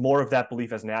it's more of that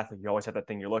belief as an athlete. You always have that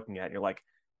thing you're looking at. You're like,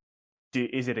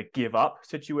 is it a give up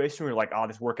situation where you're like, oh,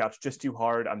 this workout's just too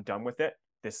hard, I'm done with it.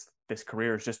 This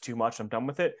career is just too much, I'm done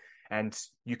with it. And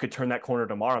you could turn that corner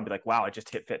tomorrow and be like, wow, I just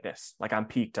hit fitness. Like I'm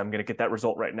peaked. I'm going to get that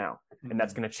result right now. And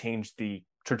that's going to change the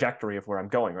trajectory of where I'm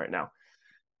going right now.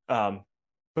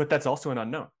 But that's also an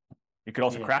unknown. You could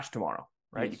also crash tomorrow,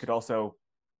 right? Yes. You could also,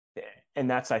 and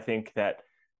that's, I think that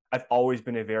I've always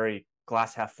been a very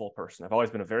glass half full person. I've always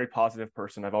been a very positive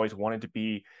person. I've always wanted to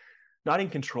be not in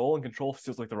control, and control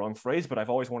feels like the wrong phrase, but I've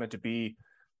always wanted to be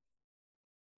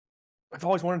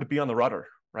on the rudder,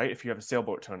 right? If you have a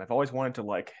sailboat turn, I've always wanted to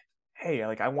like, hey,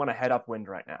 like I want to head upwind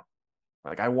right now.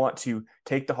 Like I want to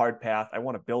take the hard path. I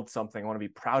want to build something. I want to be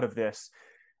proud of this.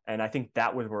 And I think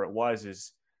that was where it was,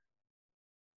 is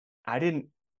I didn't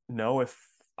know if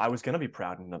I was going to be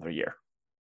proud in another year.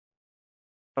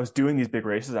 I was doing these big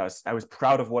races. I was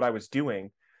proud of what I was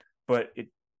doing, but it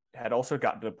had also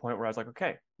gotten to the point where I was like,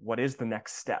 okay, what is the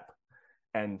next step?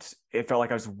 And it felt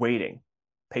like I was waiting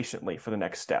patiently for the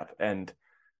next step. And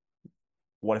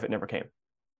what if it never came?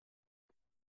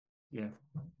 Yeah.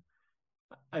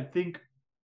 I think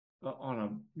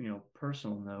on a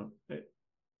personal note,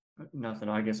 not that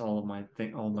I guess all of my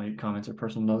comments are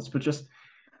personal notes, but just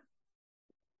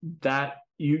that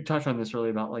you touched on this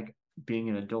earlier about like being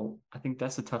an adult. I think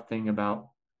that's the tough thing about,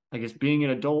 I guess, being an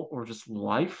adult or just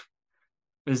life,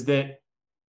 is that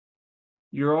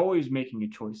you're always making a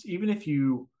choice. Even if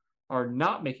you are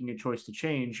not making a choice to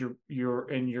change,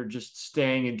 you're just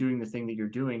staying and doing the thing that you're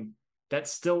doing.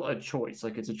 That's still a choice.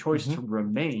 Like it's a choice to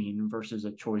remain versus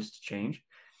a choice to change.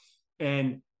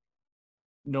 And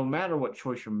no matter what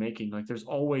choice you're making, like there's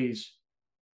always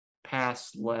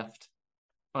paths left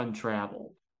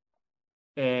untraveled.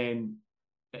 And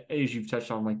as you've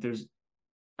touched on, like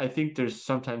I think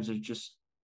sometimes there's just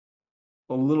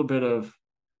a little bit of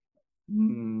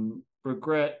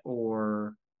regret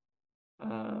or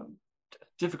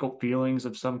difficult feelings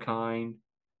of some kind,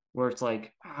 where it's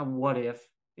like, what if,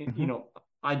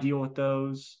 I deal with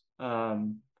those,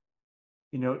 even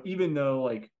though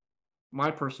like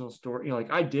my personal story,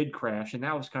 like I did crash and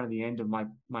that was kind of the end of my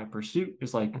pursuit.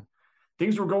 Is like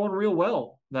things were going real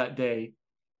well that day.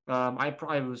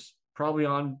 I was probably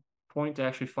on point to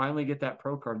actually finally get that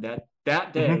pro card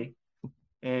that day,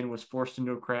 and was forced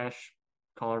into a crash.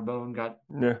 Collarbone got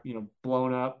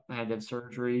blown up. I had to have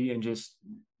surgery, and just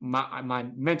my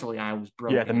mentally I was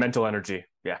broken. Yeah, the mental energy,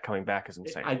 coming back is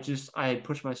insane. I had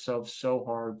pushed myself so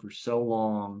hard for so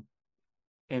long,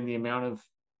 and the amount of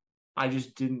I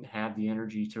just didn't have the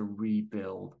energy to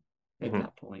rebuild at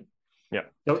that point. Yeah.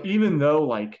 So even though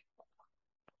like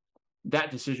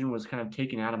that decision was kind of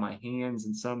taken out of my hands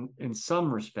in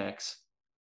some respects,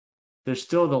 there's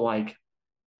still the like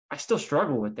I still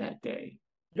struggle with that day.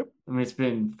 Yep. I mean, it's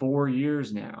been 4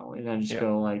 years now, and I just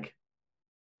go like,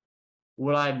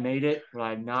 would I have made it? Would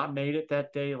I have not made it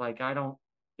that day? Like I don't.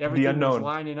 Everything was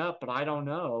lining up, but I don't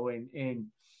know, and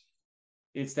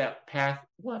it's that path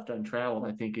left untraveled,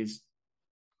 I think, is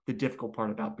the difficult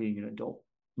part about being an adult.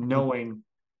 Knowing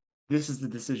this is the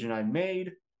decision I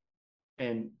made,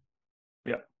 and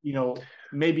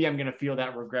maybe I'm going to feel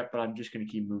that regret, but I'm just going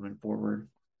to keep moving forward.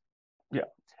 Yeah.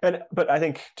 But I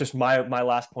think just my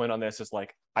last point on this is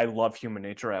like, I love human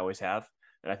nature. I always have.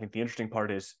 And I think the interesting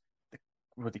part is,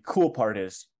 what the cool part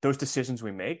is, those decisions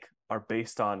we make are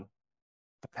based on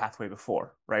the pathway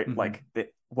before, right? Like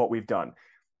what we've done.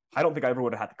 I don't think I ever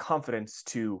would have had the confidence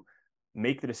to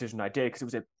make the decision I did, because it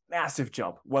was a massive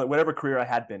jump. Whatever career I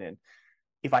had been in,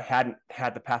 if I hadn't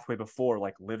had the pathway before,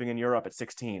 like living in Europe at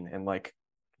 16 and like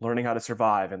learning how to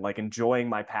survive and like enjoying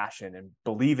my passion and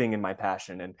believing in my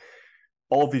passion and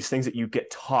all of these things that you get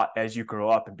taught as you grow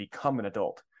up and become an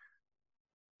adult,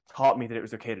 taught me that it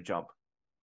was okay to jump,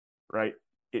 right?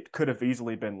 It could have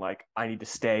easily been like, I need to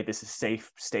stay. This is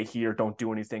safe. Stay here. Don't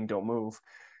do anything. Don't move.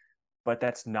 But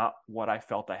that's not what I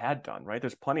felt I had done, right?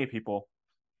 There's plenty of people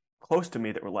close to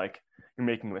me that were like, you're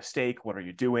making a mistake. What are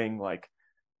you doing? Like,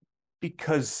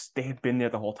 because they had been there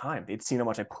the whole time. They'd seen how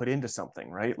much I put into something,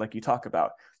 right? Like you talk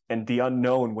about. And the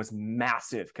unknown was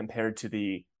massive compared to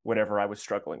the whatever I was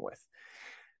struggling with.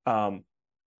 And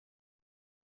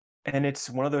it's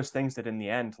one of those things that in the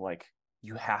end, like,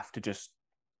 you have to just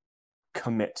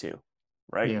commit to,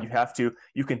 right? Yeah.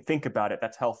 You can think about it.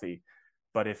 That's healthy.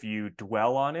 But if you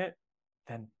dwell on it,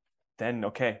 then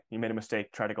okay, you made a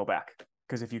mistake, try to go back.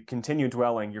 Because if you continue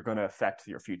dwelling, you're going to affect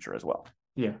your future as well.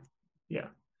 Yeah. Yeah.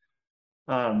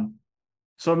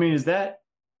 So, I mean, is that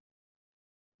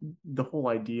the whole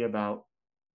idea about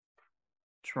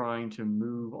trying to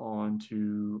move on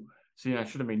to, see, I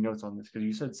should have made notes on this because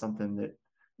you said something that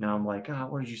Now I'm like,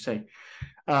 what did you say?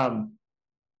 Um,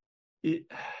 it,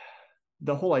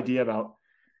 the whole idea about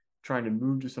trying to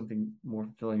move to something more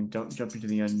fulfilling, don't jump into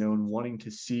the unknown, wanting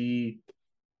to see,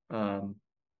 um,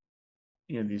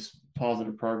 these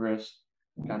positive progress.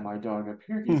 Got my dog up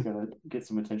here. He's gonna get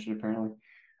some attention apparently.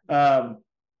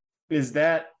 Is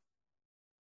that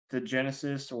the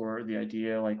genesis or the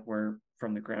idea, like where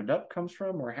from the ground up comes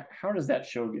from, or how does that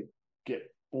show get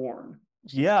born?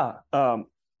 Yeah.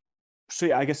 So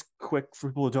yeah, I guess quick for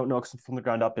people who don't know, From the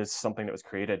Ground Up is something that was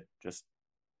created just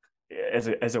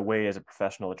as a way as a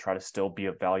professional to try to still be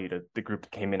of value to the group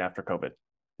that came in after COVID.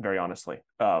 Very honestly,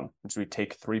 so we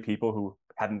take 3 people who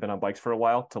hadn't been on bikes for a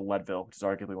while to Leadville, which is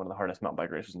arguably one of the hardest mountain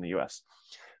bike races in the U.S.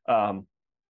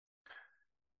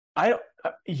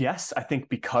 Yes, I think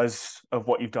because of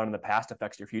what you've done in the past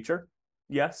affects your future.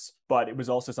 Yes, but it was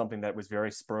also something that was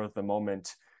very spur of the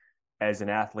moment as an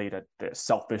athlete, the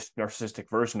selfish, narcissistic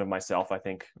version of myself. I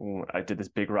think I did this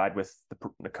big ride with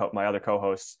my other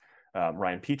co-hosts,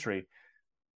 Ryan Petrie,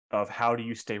 of how do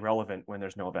you stay relevant when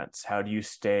there's no events? How do you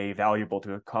stay valuable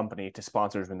to a company, to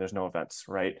sponsors when there's no events,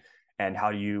 right? And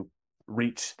how do you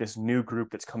reach this new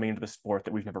group that's coming into the sport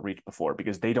that we've never reached before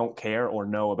because they don't care or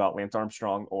know about Lance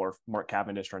Armstrong or Mark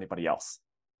Cavendish or anybody else.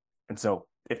 And so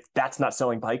if that's not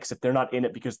selling bikes, if they're not in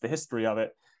it because of the history of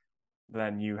it,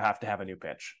 then you have to have a new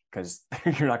pitch because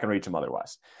you're not going to reach them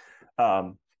otherwise.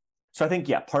 So I think,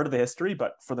 yeah, part of the history,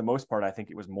 but for the most part, I think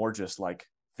it was more just like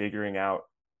figuring out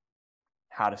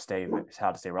how to stay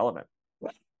relevant.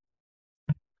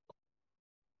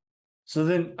 So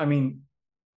then, I mean,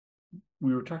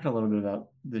 we were talking a little bit about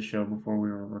the show before we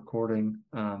were recording,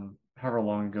 however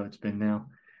long ago it's been now,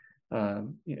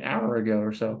 an hour ago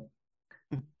or so.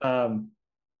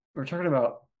 We're talking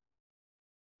about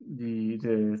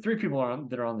the 3 people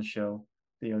that are on the show,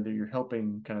 that you're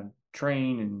helping kind of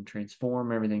train and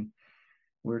transform everything.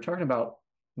 We were talking about,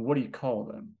 what do you call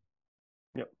them?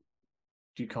 Yep.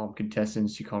 Do you call them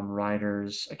contestants? Do you call them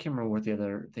riders? I can't remember what the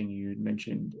other thing you had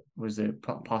mentioned was, the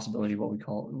possibility what you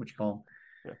call them.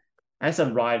 Yeah. I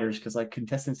said riders because like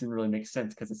contestants didn't really make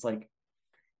sense, because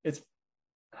it's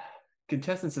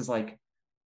contestants is like,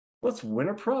 let's win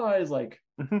a prize, like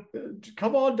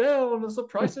come on down, the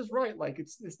price is right, like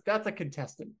it's that's a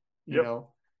contestant, you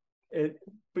know.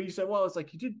 But you said, well, it's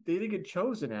like they did get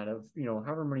chosen out of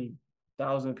however many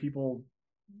thousand people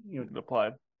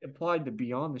applied to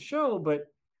be on the show, but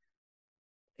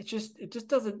it just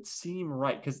doesn't seem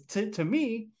right, because to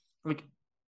me, like,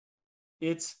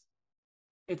 it's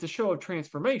a show of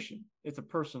transformation, it's a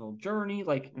personal journey,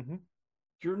 like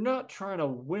you're not trying to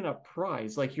win a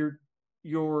prize, like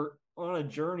you're on a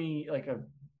journey, like a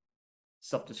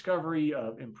self-discovery,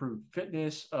 of improved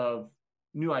fitness, of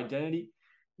new identity.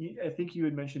 I think you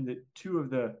had mentioned that 2 of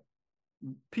the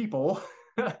people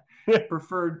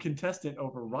preferred contestant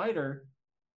over rider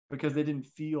because they didn't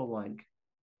feel like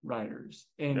riders,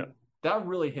 and that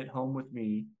really hit home with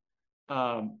me,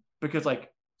 because like,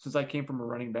 since I came from a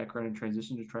running background and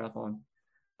transitioned to triathlon,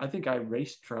 I think I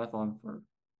raced triathlon for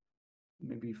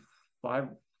maybe 5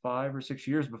 or 6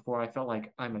 years before I felt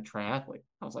like I'm a triathlete.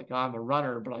 I was like, oh, I'm a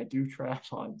runner, but I do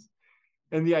triathlons.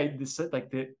 And I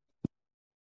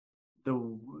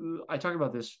talk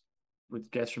about this with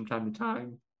guests from time to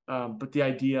time, but the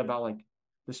idea about like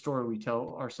the story we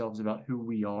tell ourselves about who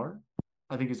we are,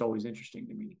 I think is always interesting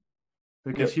to me,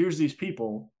 because here's these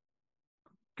people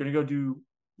gonna go do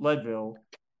Leadville,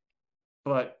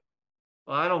 but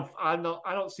I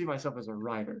don't see myself as a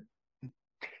rider.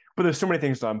 But there's so many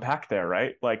things to unpack there,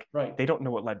 right? Like, right. They don't know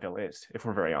what Leadville is, if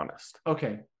we're very honest.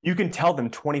 Okay. You can tell them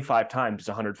 25 times it's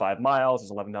 105 miles,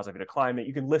 it's 11,000 feet of climate.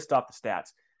 You can list off the stats.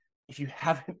 If you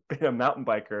haven't been a mountain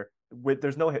biker,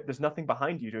 there's nothing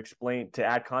behind you to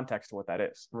add context to what that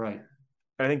is. Right.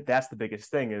 And I think that's the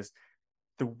biggest thing, is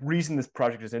the reason this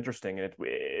project is interesting, and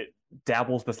it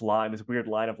dabbles this weird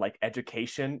line of like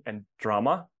education and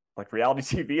drama, like reality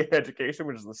TV and education,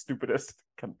 which is the stupidest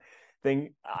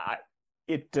thing.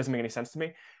 It doesn't make any sense to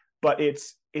me, but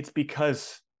it's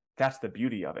because that's the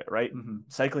beauty of it, right?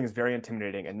 Cycling is very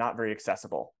intimidating and not very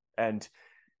accessible. And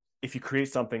if you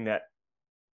create something that,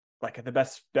 like, the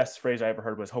best phrase I ever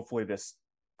heard was, hopefully this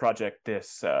project, the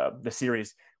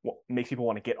series makes people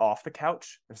want to get off the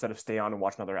couch instead of stay on and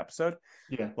watch another episode.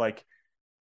 Yeah. Like,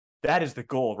 that is the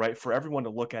goal, right? For everyone to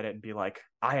look at it and be like,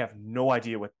 I have no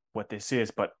idea what this is,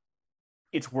 but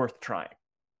it's worth trying.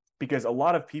 Because a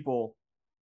lot of people,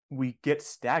 we get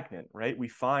stagnant, right? We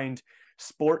find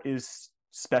sport is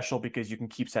special because you can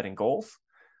keep setting goals.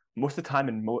 Most of the time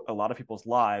in a lot of people's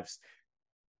lives,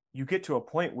 you get to a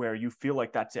point where you feel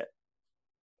like that's it.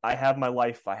 I have my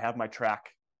life, I have my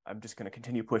track, I'm just going to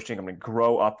continue pushing. I'm going to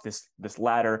grow up this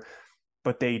ladder.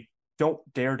 But they don't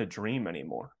dare to dream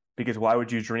anymore, because why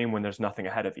would you dream when there's nothing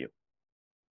ahead of you?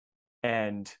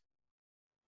 And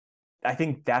I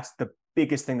think that's the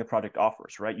biggest thing the project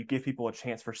offers, right? You give people a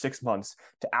chance for 6 months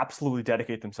to absolutely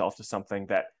dedicate themselves to something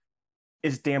that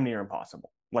is damn near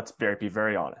impossible. Let's be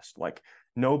very honest. Like,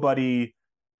 nobody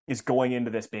is going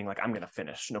into this being like, I'm going to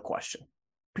finish, no question,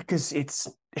 because it's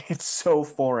so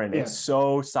foreign. Yeah. It's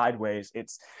so sideways.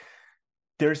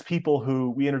 There's people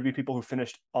who we interviewed, people who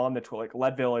finished on the like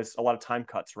Leadville is a lot of time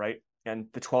cuts, right? And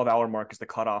the 12-hour mark is the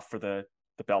cutoff for the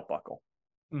belt buckle.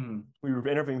 Mm-hmm. We were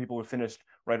interviewing people who finished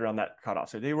right around that cutoff.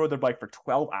 So they rode their bike for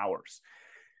 12 hours.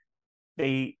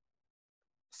 A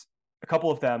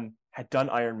couple of them had done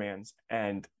Ironmans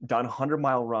and done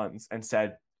 100-mile runs and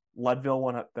said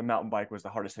Leadville the mountain bike was the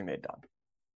hardest thing they'd done.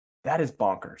 That is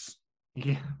bonkers.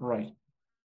 Yeah, right.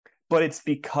 But it's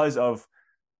because of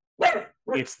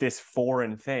it's this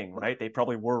foreign thing, right? They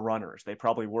probably were runners. They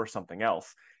probably were something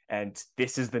else. And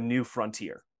this is the new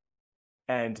frontier.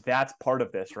 And that's part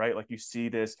of this, right? Like, you see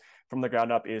this from the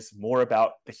ground up is more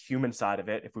about the human side of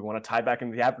it. If we want to tie back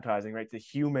into the advertising, right? The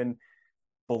human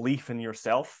belief in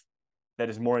yourself that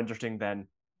is more interesting than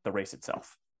the race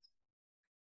itself.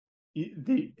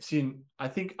 I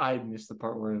think I missed the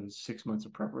part where it was 6 months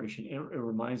of preparation. It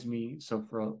reminds me, so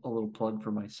for a little plug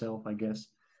for myself, I guess,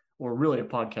 or really a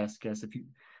podcast guest, if you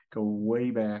go way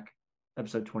back,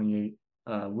 episode 28,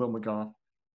 Will McGough,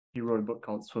 he wrote a book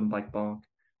called Swim Bike Bonk.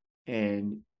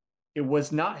 And it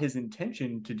was not his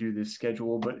intention to do this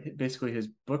schedule, but basically his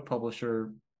book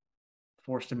publisher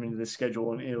forced him into this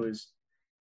schedule. And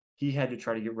he had to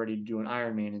try to get ready to do an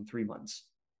Ironman in 3 months.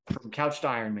 From couch to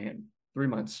Ironman, 3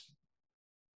 months.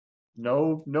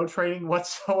 No training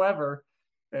whatsoever.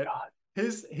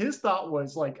 His thought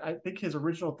was like, I think his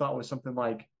original thought was something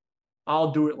like,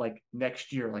 I'll do it like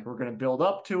next year. Like, we're going to build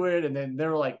up to it. And then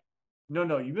they're like,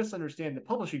 no, you misunderstand the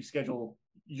publishing schedule.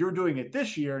 You're doing it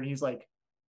this year. And he's like,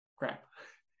 crap.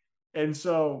 And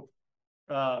so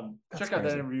check out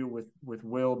that interview with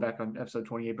Will back on episode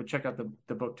 28, but check out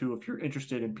the book too, if you're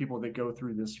interested in people that go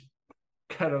through this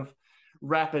kind of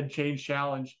rapid change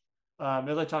challenge.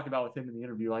 As I talked about with him in the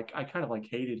interview, like, I kind of like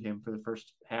hated him for the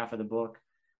first half of the book.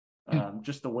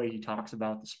 Just the way he talks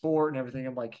about the sport and everything.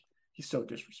 I'm like, he's so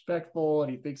disrespectful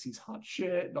and he thinks he's hot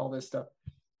shit and all this stuff.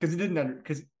 Because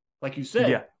because like you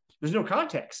said, there's no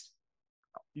context.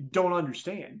 You don't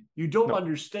understand. You don't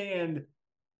understand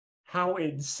how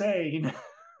insane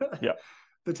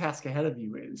the task ahead of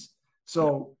you is.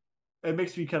 So it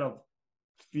makes me kind of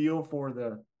feel for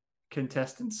the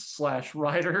contestants /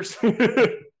 riders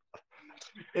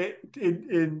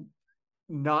in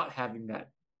not having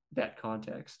that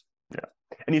context. Yeah.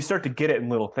 And you start to get it in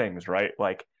little things, right?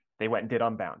 Like, they went and did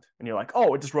Unbound, and you're like,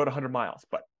 oh, it just rode 100 miles,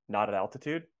 but not at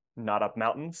altitude, not up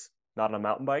mountains, not on a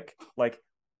mountain bike. Like,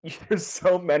 there's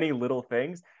so many little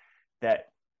things that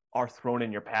are thrown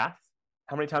in your path.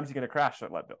 How many times are you going to crash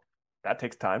at Leadville? That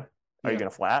takes time. Are you going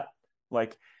to flat?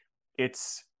 Like,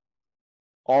 it's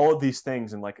all of these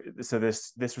things. And like, so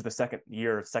this was the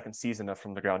second season of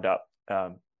From the Ground Up.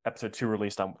 Episode 2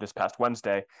 released on this past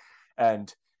Wednesday.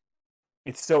 And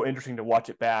it's so interesting to watch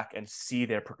it back and see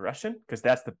their progression, because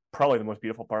that's probably the most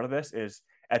beautiful part of this is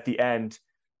at the end,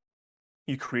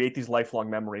 you create these lifelong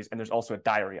memories, and there's also a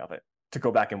diary of it to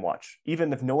go back and watch.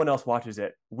 Even if no one else watches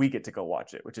it, we get to go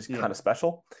watch it, which is kind of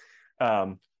special.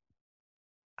 And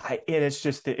it's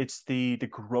just it's the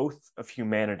growth of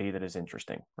humanity that is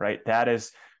interesting, right? That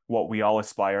is what we all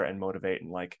aspire and motivate.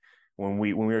 And like, when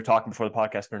we were talking before the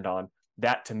podcast turned on,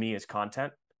 that to me is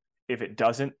content. If it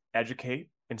doesn't educate,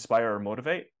 inspire, or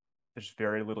motivate, there's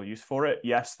very little use for it.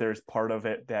 Yes, there's part of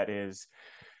it that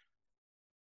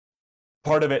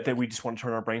we just want to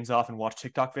turn our brains off and watch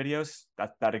TikTok videos.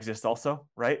 That exists also,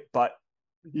 right? But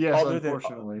yes,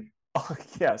 unfortunately.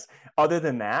 Yes. Other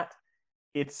than that,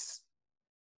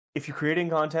 if you're creating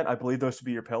content, I believe those should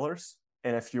be your pillars.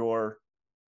 And if you're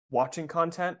watching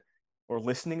content or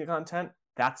listening to content,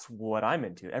 that's what I'm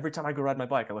into. Every time I go ride my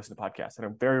bike, I listen to podcasts, and I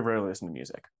very rarely listen to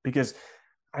music, because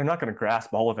I'm not going to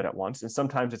grasp all of it at once. And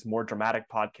sometimes it's more dramatic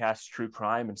podcasts, true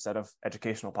crime, instead of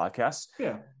educational podcasts.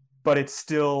 Yeah. But it's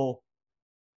still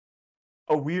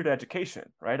a weird education,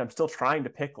 right? I'm still trying to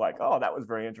pick like, oh, that was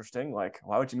very interesting. Like,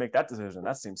 why would you make that decision?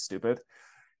 That seems stupid.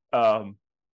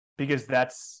 Because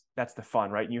that's the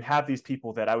fun, right? And you have these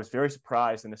people that I was very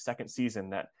surprised in the second season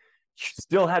that you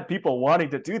still had people wanting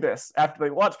to do this after they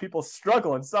watched people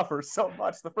struggle and suffer so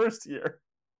much the first year.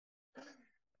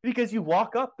 Because you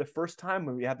walk up the first time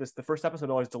when we have the first episode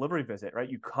always delivery visit, right?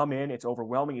 You come in, it's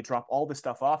overwhelming. You drop all this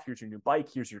stuff off. Here's your new bike.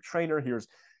 Here's your trainer. Here's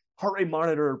heart rate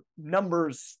monitor,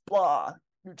 numbers, blah,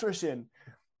 nutrition.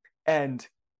 And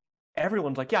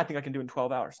everyone's like, yeah, I think I can do it in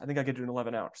 12 hours. I think I can do it in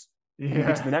 11 hours.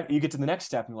 Yeah. You get to the next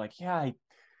step and you're like, yeah,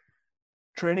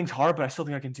 training's hard, but I still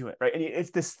think I can do it. Right. And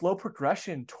it's this slow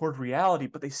progression toward reality,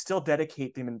 but they still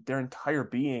dedicate their entire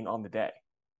being on the day,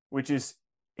 which is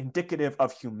indicative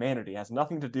of humanity. It has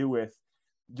nothing to do with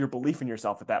your belief in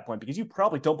yourself at that point, because you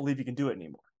probably don't believe you can do it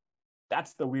anymore.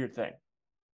 That's the weird thing.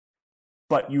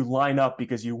 But you line up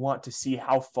because you want to see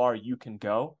how far you can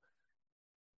go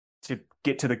to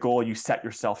get to the goal you set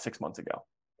yourself 6 months ago,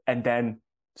 and then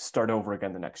start over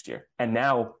again the next year. And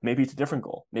now maybe it's a different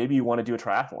goal. Maybe you want to do a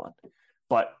triathlon,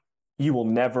 but you will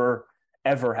never,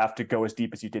 ever have to go as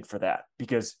deep as you did for that,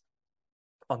 because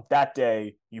on that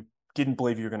day, you didn't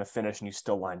believe you were going to finish and you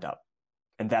still lined up.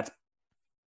 And that's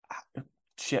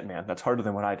shit, man. That's harder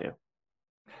than what I do.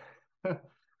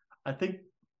 I think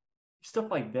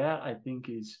stuff like that, I think,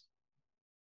 is,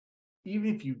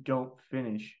 even if you don't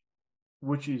finish,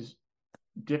 which is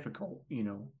difficult,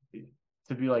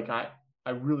 to be like, I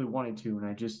really wanted to and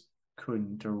I just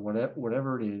couldn't, or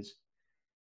whatever it is.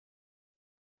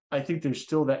 I think there's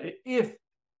still that,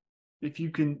 if you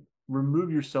can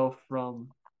remove yourself from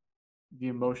the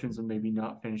emotions of maybe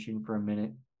not finishing for a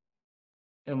minute,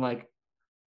 and like,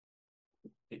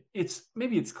 it's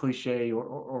maybe it's cliche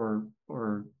or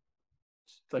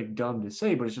like dumb to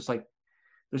say, but it's just like,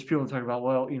 there's people talking about,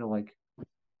 well, like,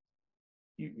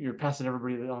 you're passing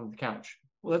everybody on the couch.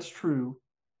 Well, that's true,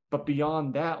 but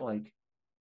beyond that, like,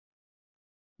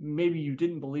 maybe you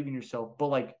didn't believe in yourself, but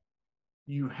like,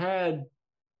 you had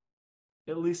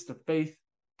at least the faith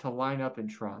to line up and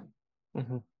try.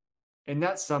 Mm-hmm. And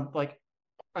that's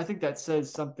I think that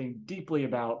says something deeply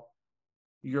about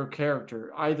your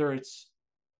character. Either it's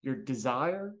your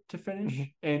desire to finish,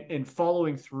 mm-hmm. and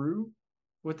following through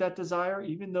with that desire,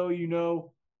 even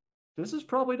though this is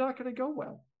probably not going to go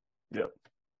well. Yeah.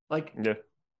 Like,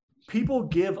 people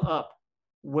give up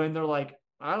when they're like,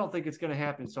 I don't think it's going to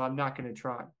happen, so I'm not going to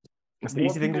try. It's the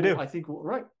easy thing to do. I think,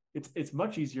 right. It's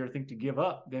much easier, I think, to give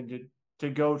up than to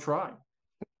go try.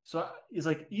 So it's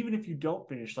like, even if you don't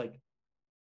finish, like,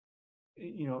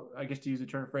 I guess, to use the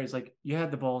term phrase, like, you had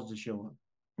the balls to show up.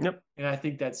 Yep. And I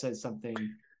think that says something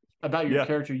about your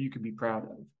character you could be proud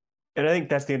of. And I think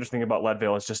that's the interesting thing about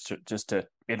Leadville, is just to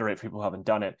iterate for people who haven't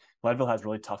done it. Leadville has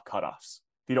really tough cutoffs.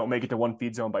 If you don't make it to one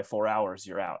feed zone by 4 hours,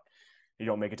 you're out. You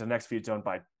don't make it to the next feed zone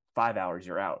by 5 hours,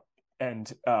 you're out. And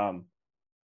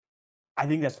I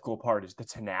think that's the cool part, is the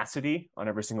tenacity on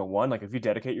every single one. Like, if you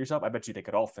dedicate yourself, I bet you they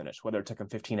could all finish, whether it took them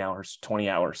 15 hours, 20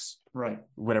 hours, right,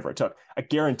 whatever it took. I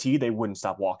guarantee they wouldn't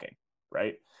stop walking,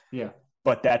 right? Yeah.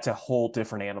 But that's a whole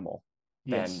different animal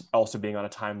than Yes. also being on a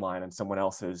timeline and someone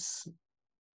else's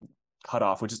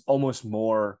cutoff, which is almost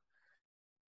more,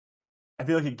 I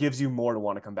feel like it gives you more to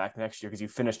want to come back next year, because you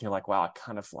finish and you're like, wow, I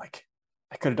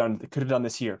could have done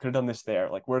this here, could have done this there.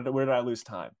 Like, where did I lose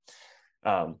time?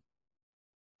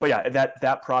 But yeah,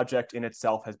 that project in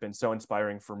itself has been so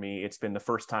inspiring for me. It's been the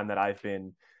first time that I've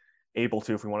been able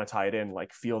to, if we want to tie it in,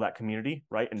 like, feel that community,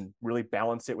 right, and really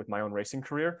balance it with my own racing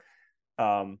career,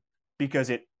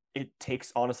 because it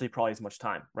takes, honestly, probably as much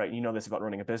time, right? You know this about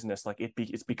running a business. Like,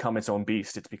 it's become its own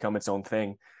beast. It's become its own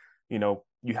thing.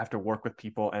 You have to work with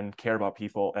people and care about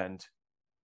people. And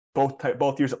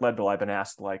both years at Leadville, I've been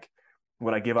asked, like,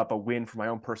 would I give up a win for my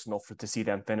own personal to see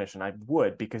them finish? And I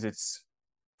would, because it's,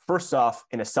 first off,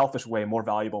 in a selfish way, more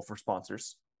valuable for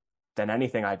sponsors than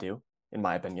anything I do, in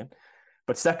my opinion.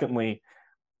 But secondly,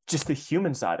 just the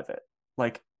human side of it.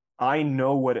 Like, I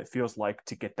know what it feels like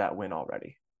to get that win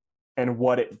already, and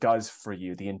what it does for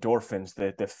you, the endorphins,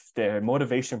 the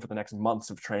motivation for the next months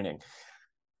of training.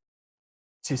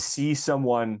 To see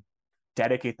someone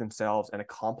dedicate themselves and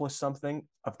accomplish something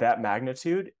of that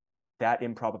magnitude, that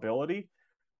improbability,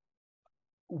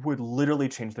 would literally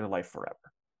change their life forever.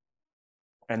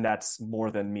 And that's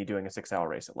more than me doing a 6-hour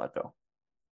race at Leadville.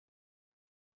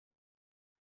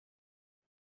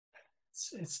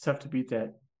 It's tough to beat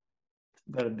that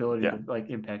ability to, like,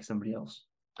 impact somebody else.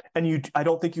 And I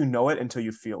don't think you know it until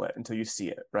you feel it, until you see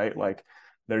it, right? Like,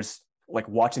 there's, like,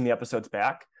 watching the episodes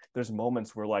back, there's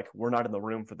moments where, like, we're not in the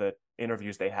room for the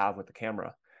interviews they have with the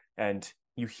camera, and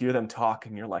you hear them talk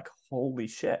and you're like, holy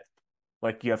shit.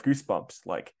 Like, you have goosebumps.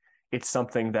 Like, it's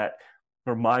something that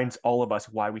reminds all of us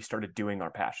why we started doing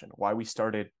our passion, why we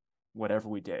started whatever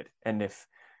we did. And it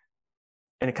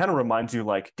kind of reminds you,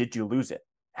 like, did you lose it?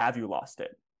 Have you lost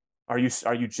it? Are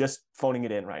you just phoning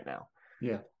it in right now?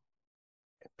 Yeah.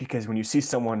 Because when you see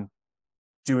someone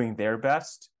doing their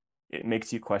best, it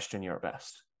makes you question your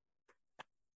best.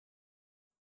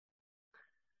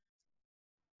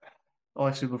 Oh,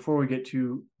 actually, before we get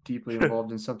too deeply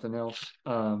involved in something else,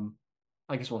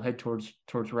 I guess we'll head towards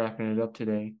wrapping it up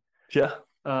today. Yeah.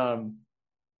 Um,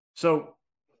 so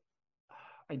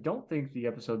I don't think the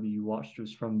episode that you watched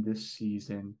was from this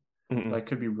season, but I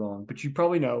could be wrong. But you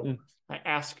probably know I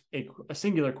ask a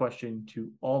singular question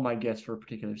to all my guests for a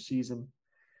particular season.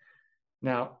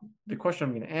 Now, the question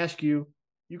I'm going to ask you,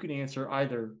 you can answer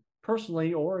either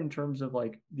personally or in terms of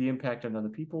like the impact on other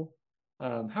people,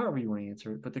 however you want to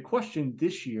answer it. But the question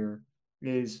this year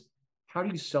is, how do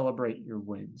you celebrate your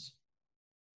wins?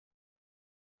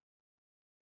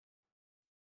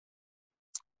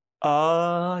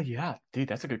 Yeah, dude,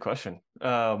 that's a good question.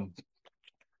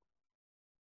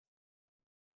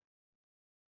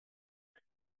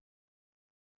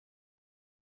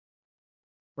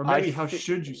 Or I maybe how think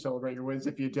should you celebrate your wins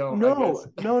if you don't, I no,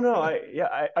 guess. no, no.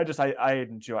 I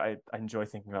enjoy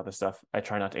thinking about this stuff. I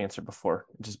try not to answer before,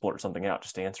 just blurt something out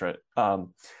just to answer it.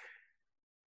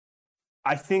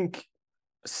 I think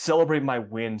celebrate my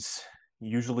wins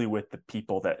usually with the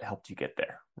people that helped you get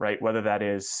there, right? Whether that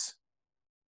is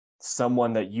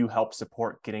someone that you help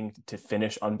support getting to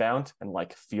finish Unbound and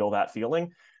like feel that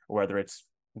feeling, or whether it's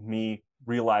me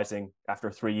realizing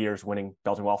after 3 years winning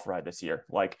Belgian Waffle Ride this year,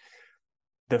 like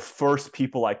the first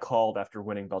people I called after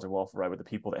winning Belgian Waffle Ride were the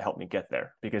people that helped me get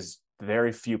there, because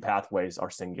very few pathways are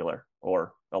singular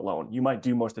or alone. You might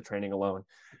do most of the training alone,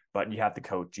 but you have the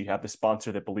coach, you have the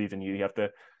sponsor that believed in you, you have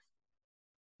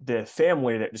the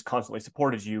family that just constantly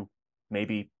supported you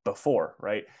maybe before,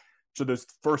 right? So those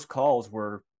first calls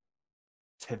were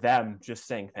to them just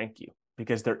saying thank you,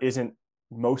 because there isn't,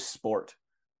 most sport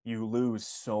you lose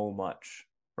so much,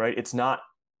 right? It's not,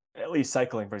 at least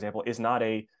cycling for example, is not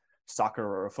a soccer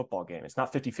or a football game. It's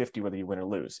not 50-50 whether you win or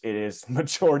lose. It is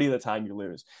majority of the time you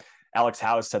lose. Alex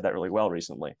Howes said that really well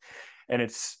recently. And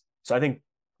it's, so I think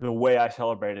the way I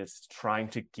celebrate is trying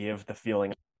to give the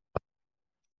feeling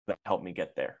that helped me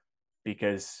get there,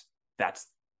 because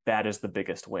that is the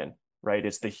biggest win, right?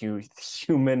 It's the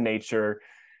human nature.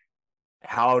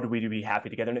 How do we be happy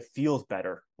together? And it feels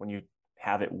better when you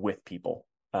have it with people.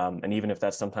 And even if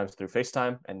that's sometimes through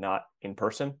FaceTime and not in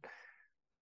person,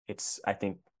 it's, I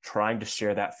think, trying to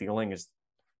share that feeling is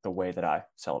the way that I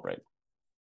celebrate.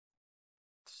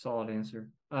 Solid answer.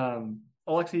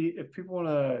 Alexi, if people want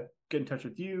to get in touch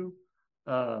with you,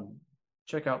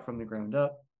 check out From the Ground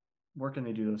Up, where can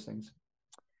they do those things?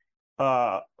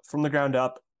 From the Ground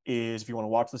Up is, if you want to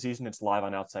watch the season, it's live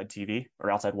on Outside TV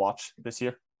or Outside Watch this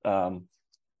year,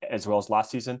 as well as last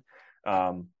season.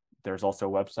 There's also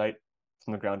a website,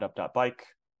 from the ground up.bike.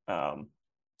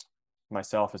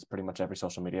 Myself is pretty much every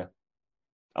social media.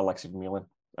 Alexi Vermeulen.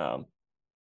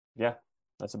 Yeah,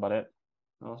 that's about it.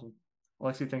 Awesome.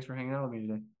 Alexi, thanks for hanging out with me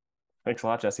today. Thanks a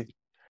lot, Jesse.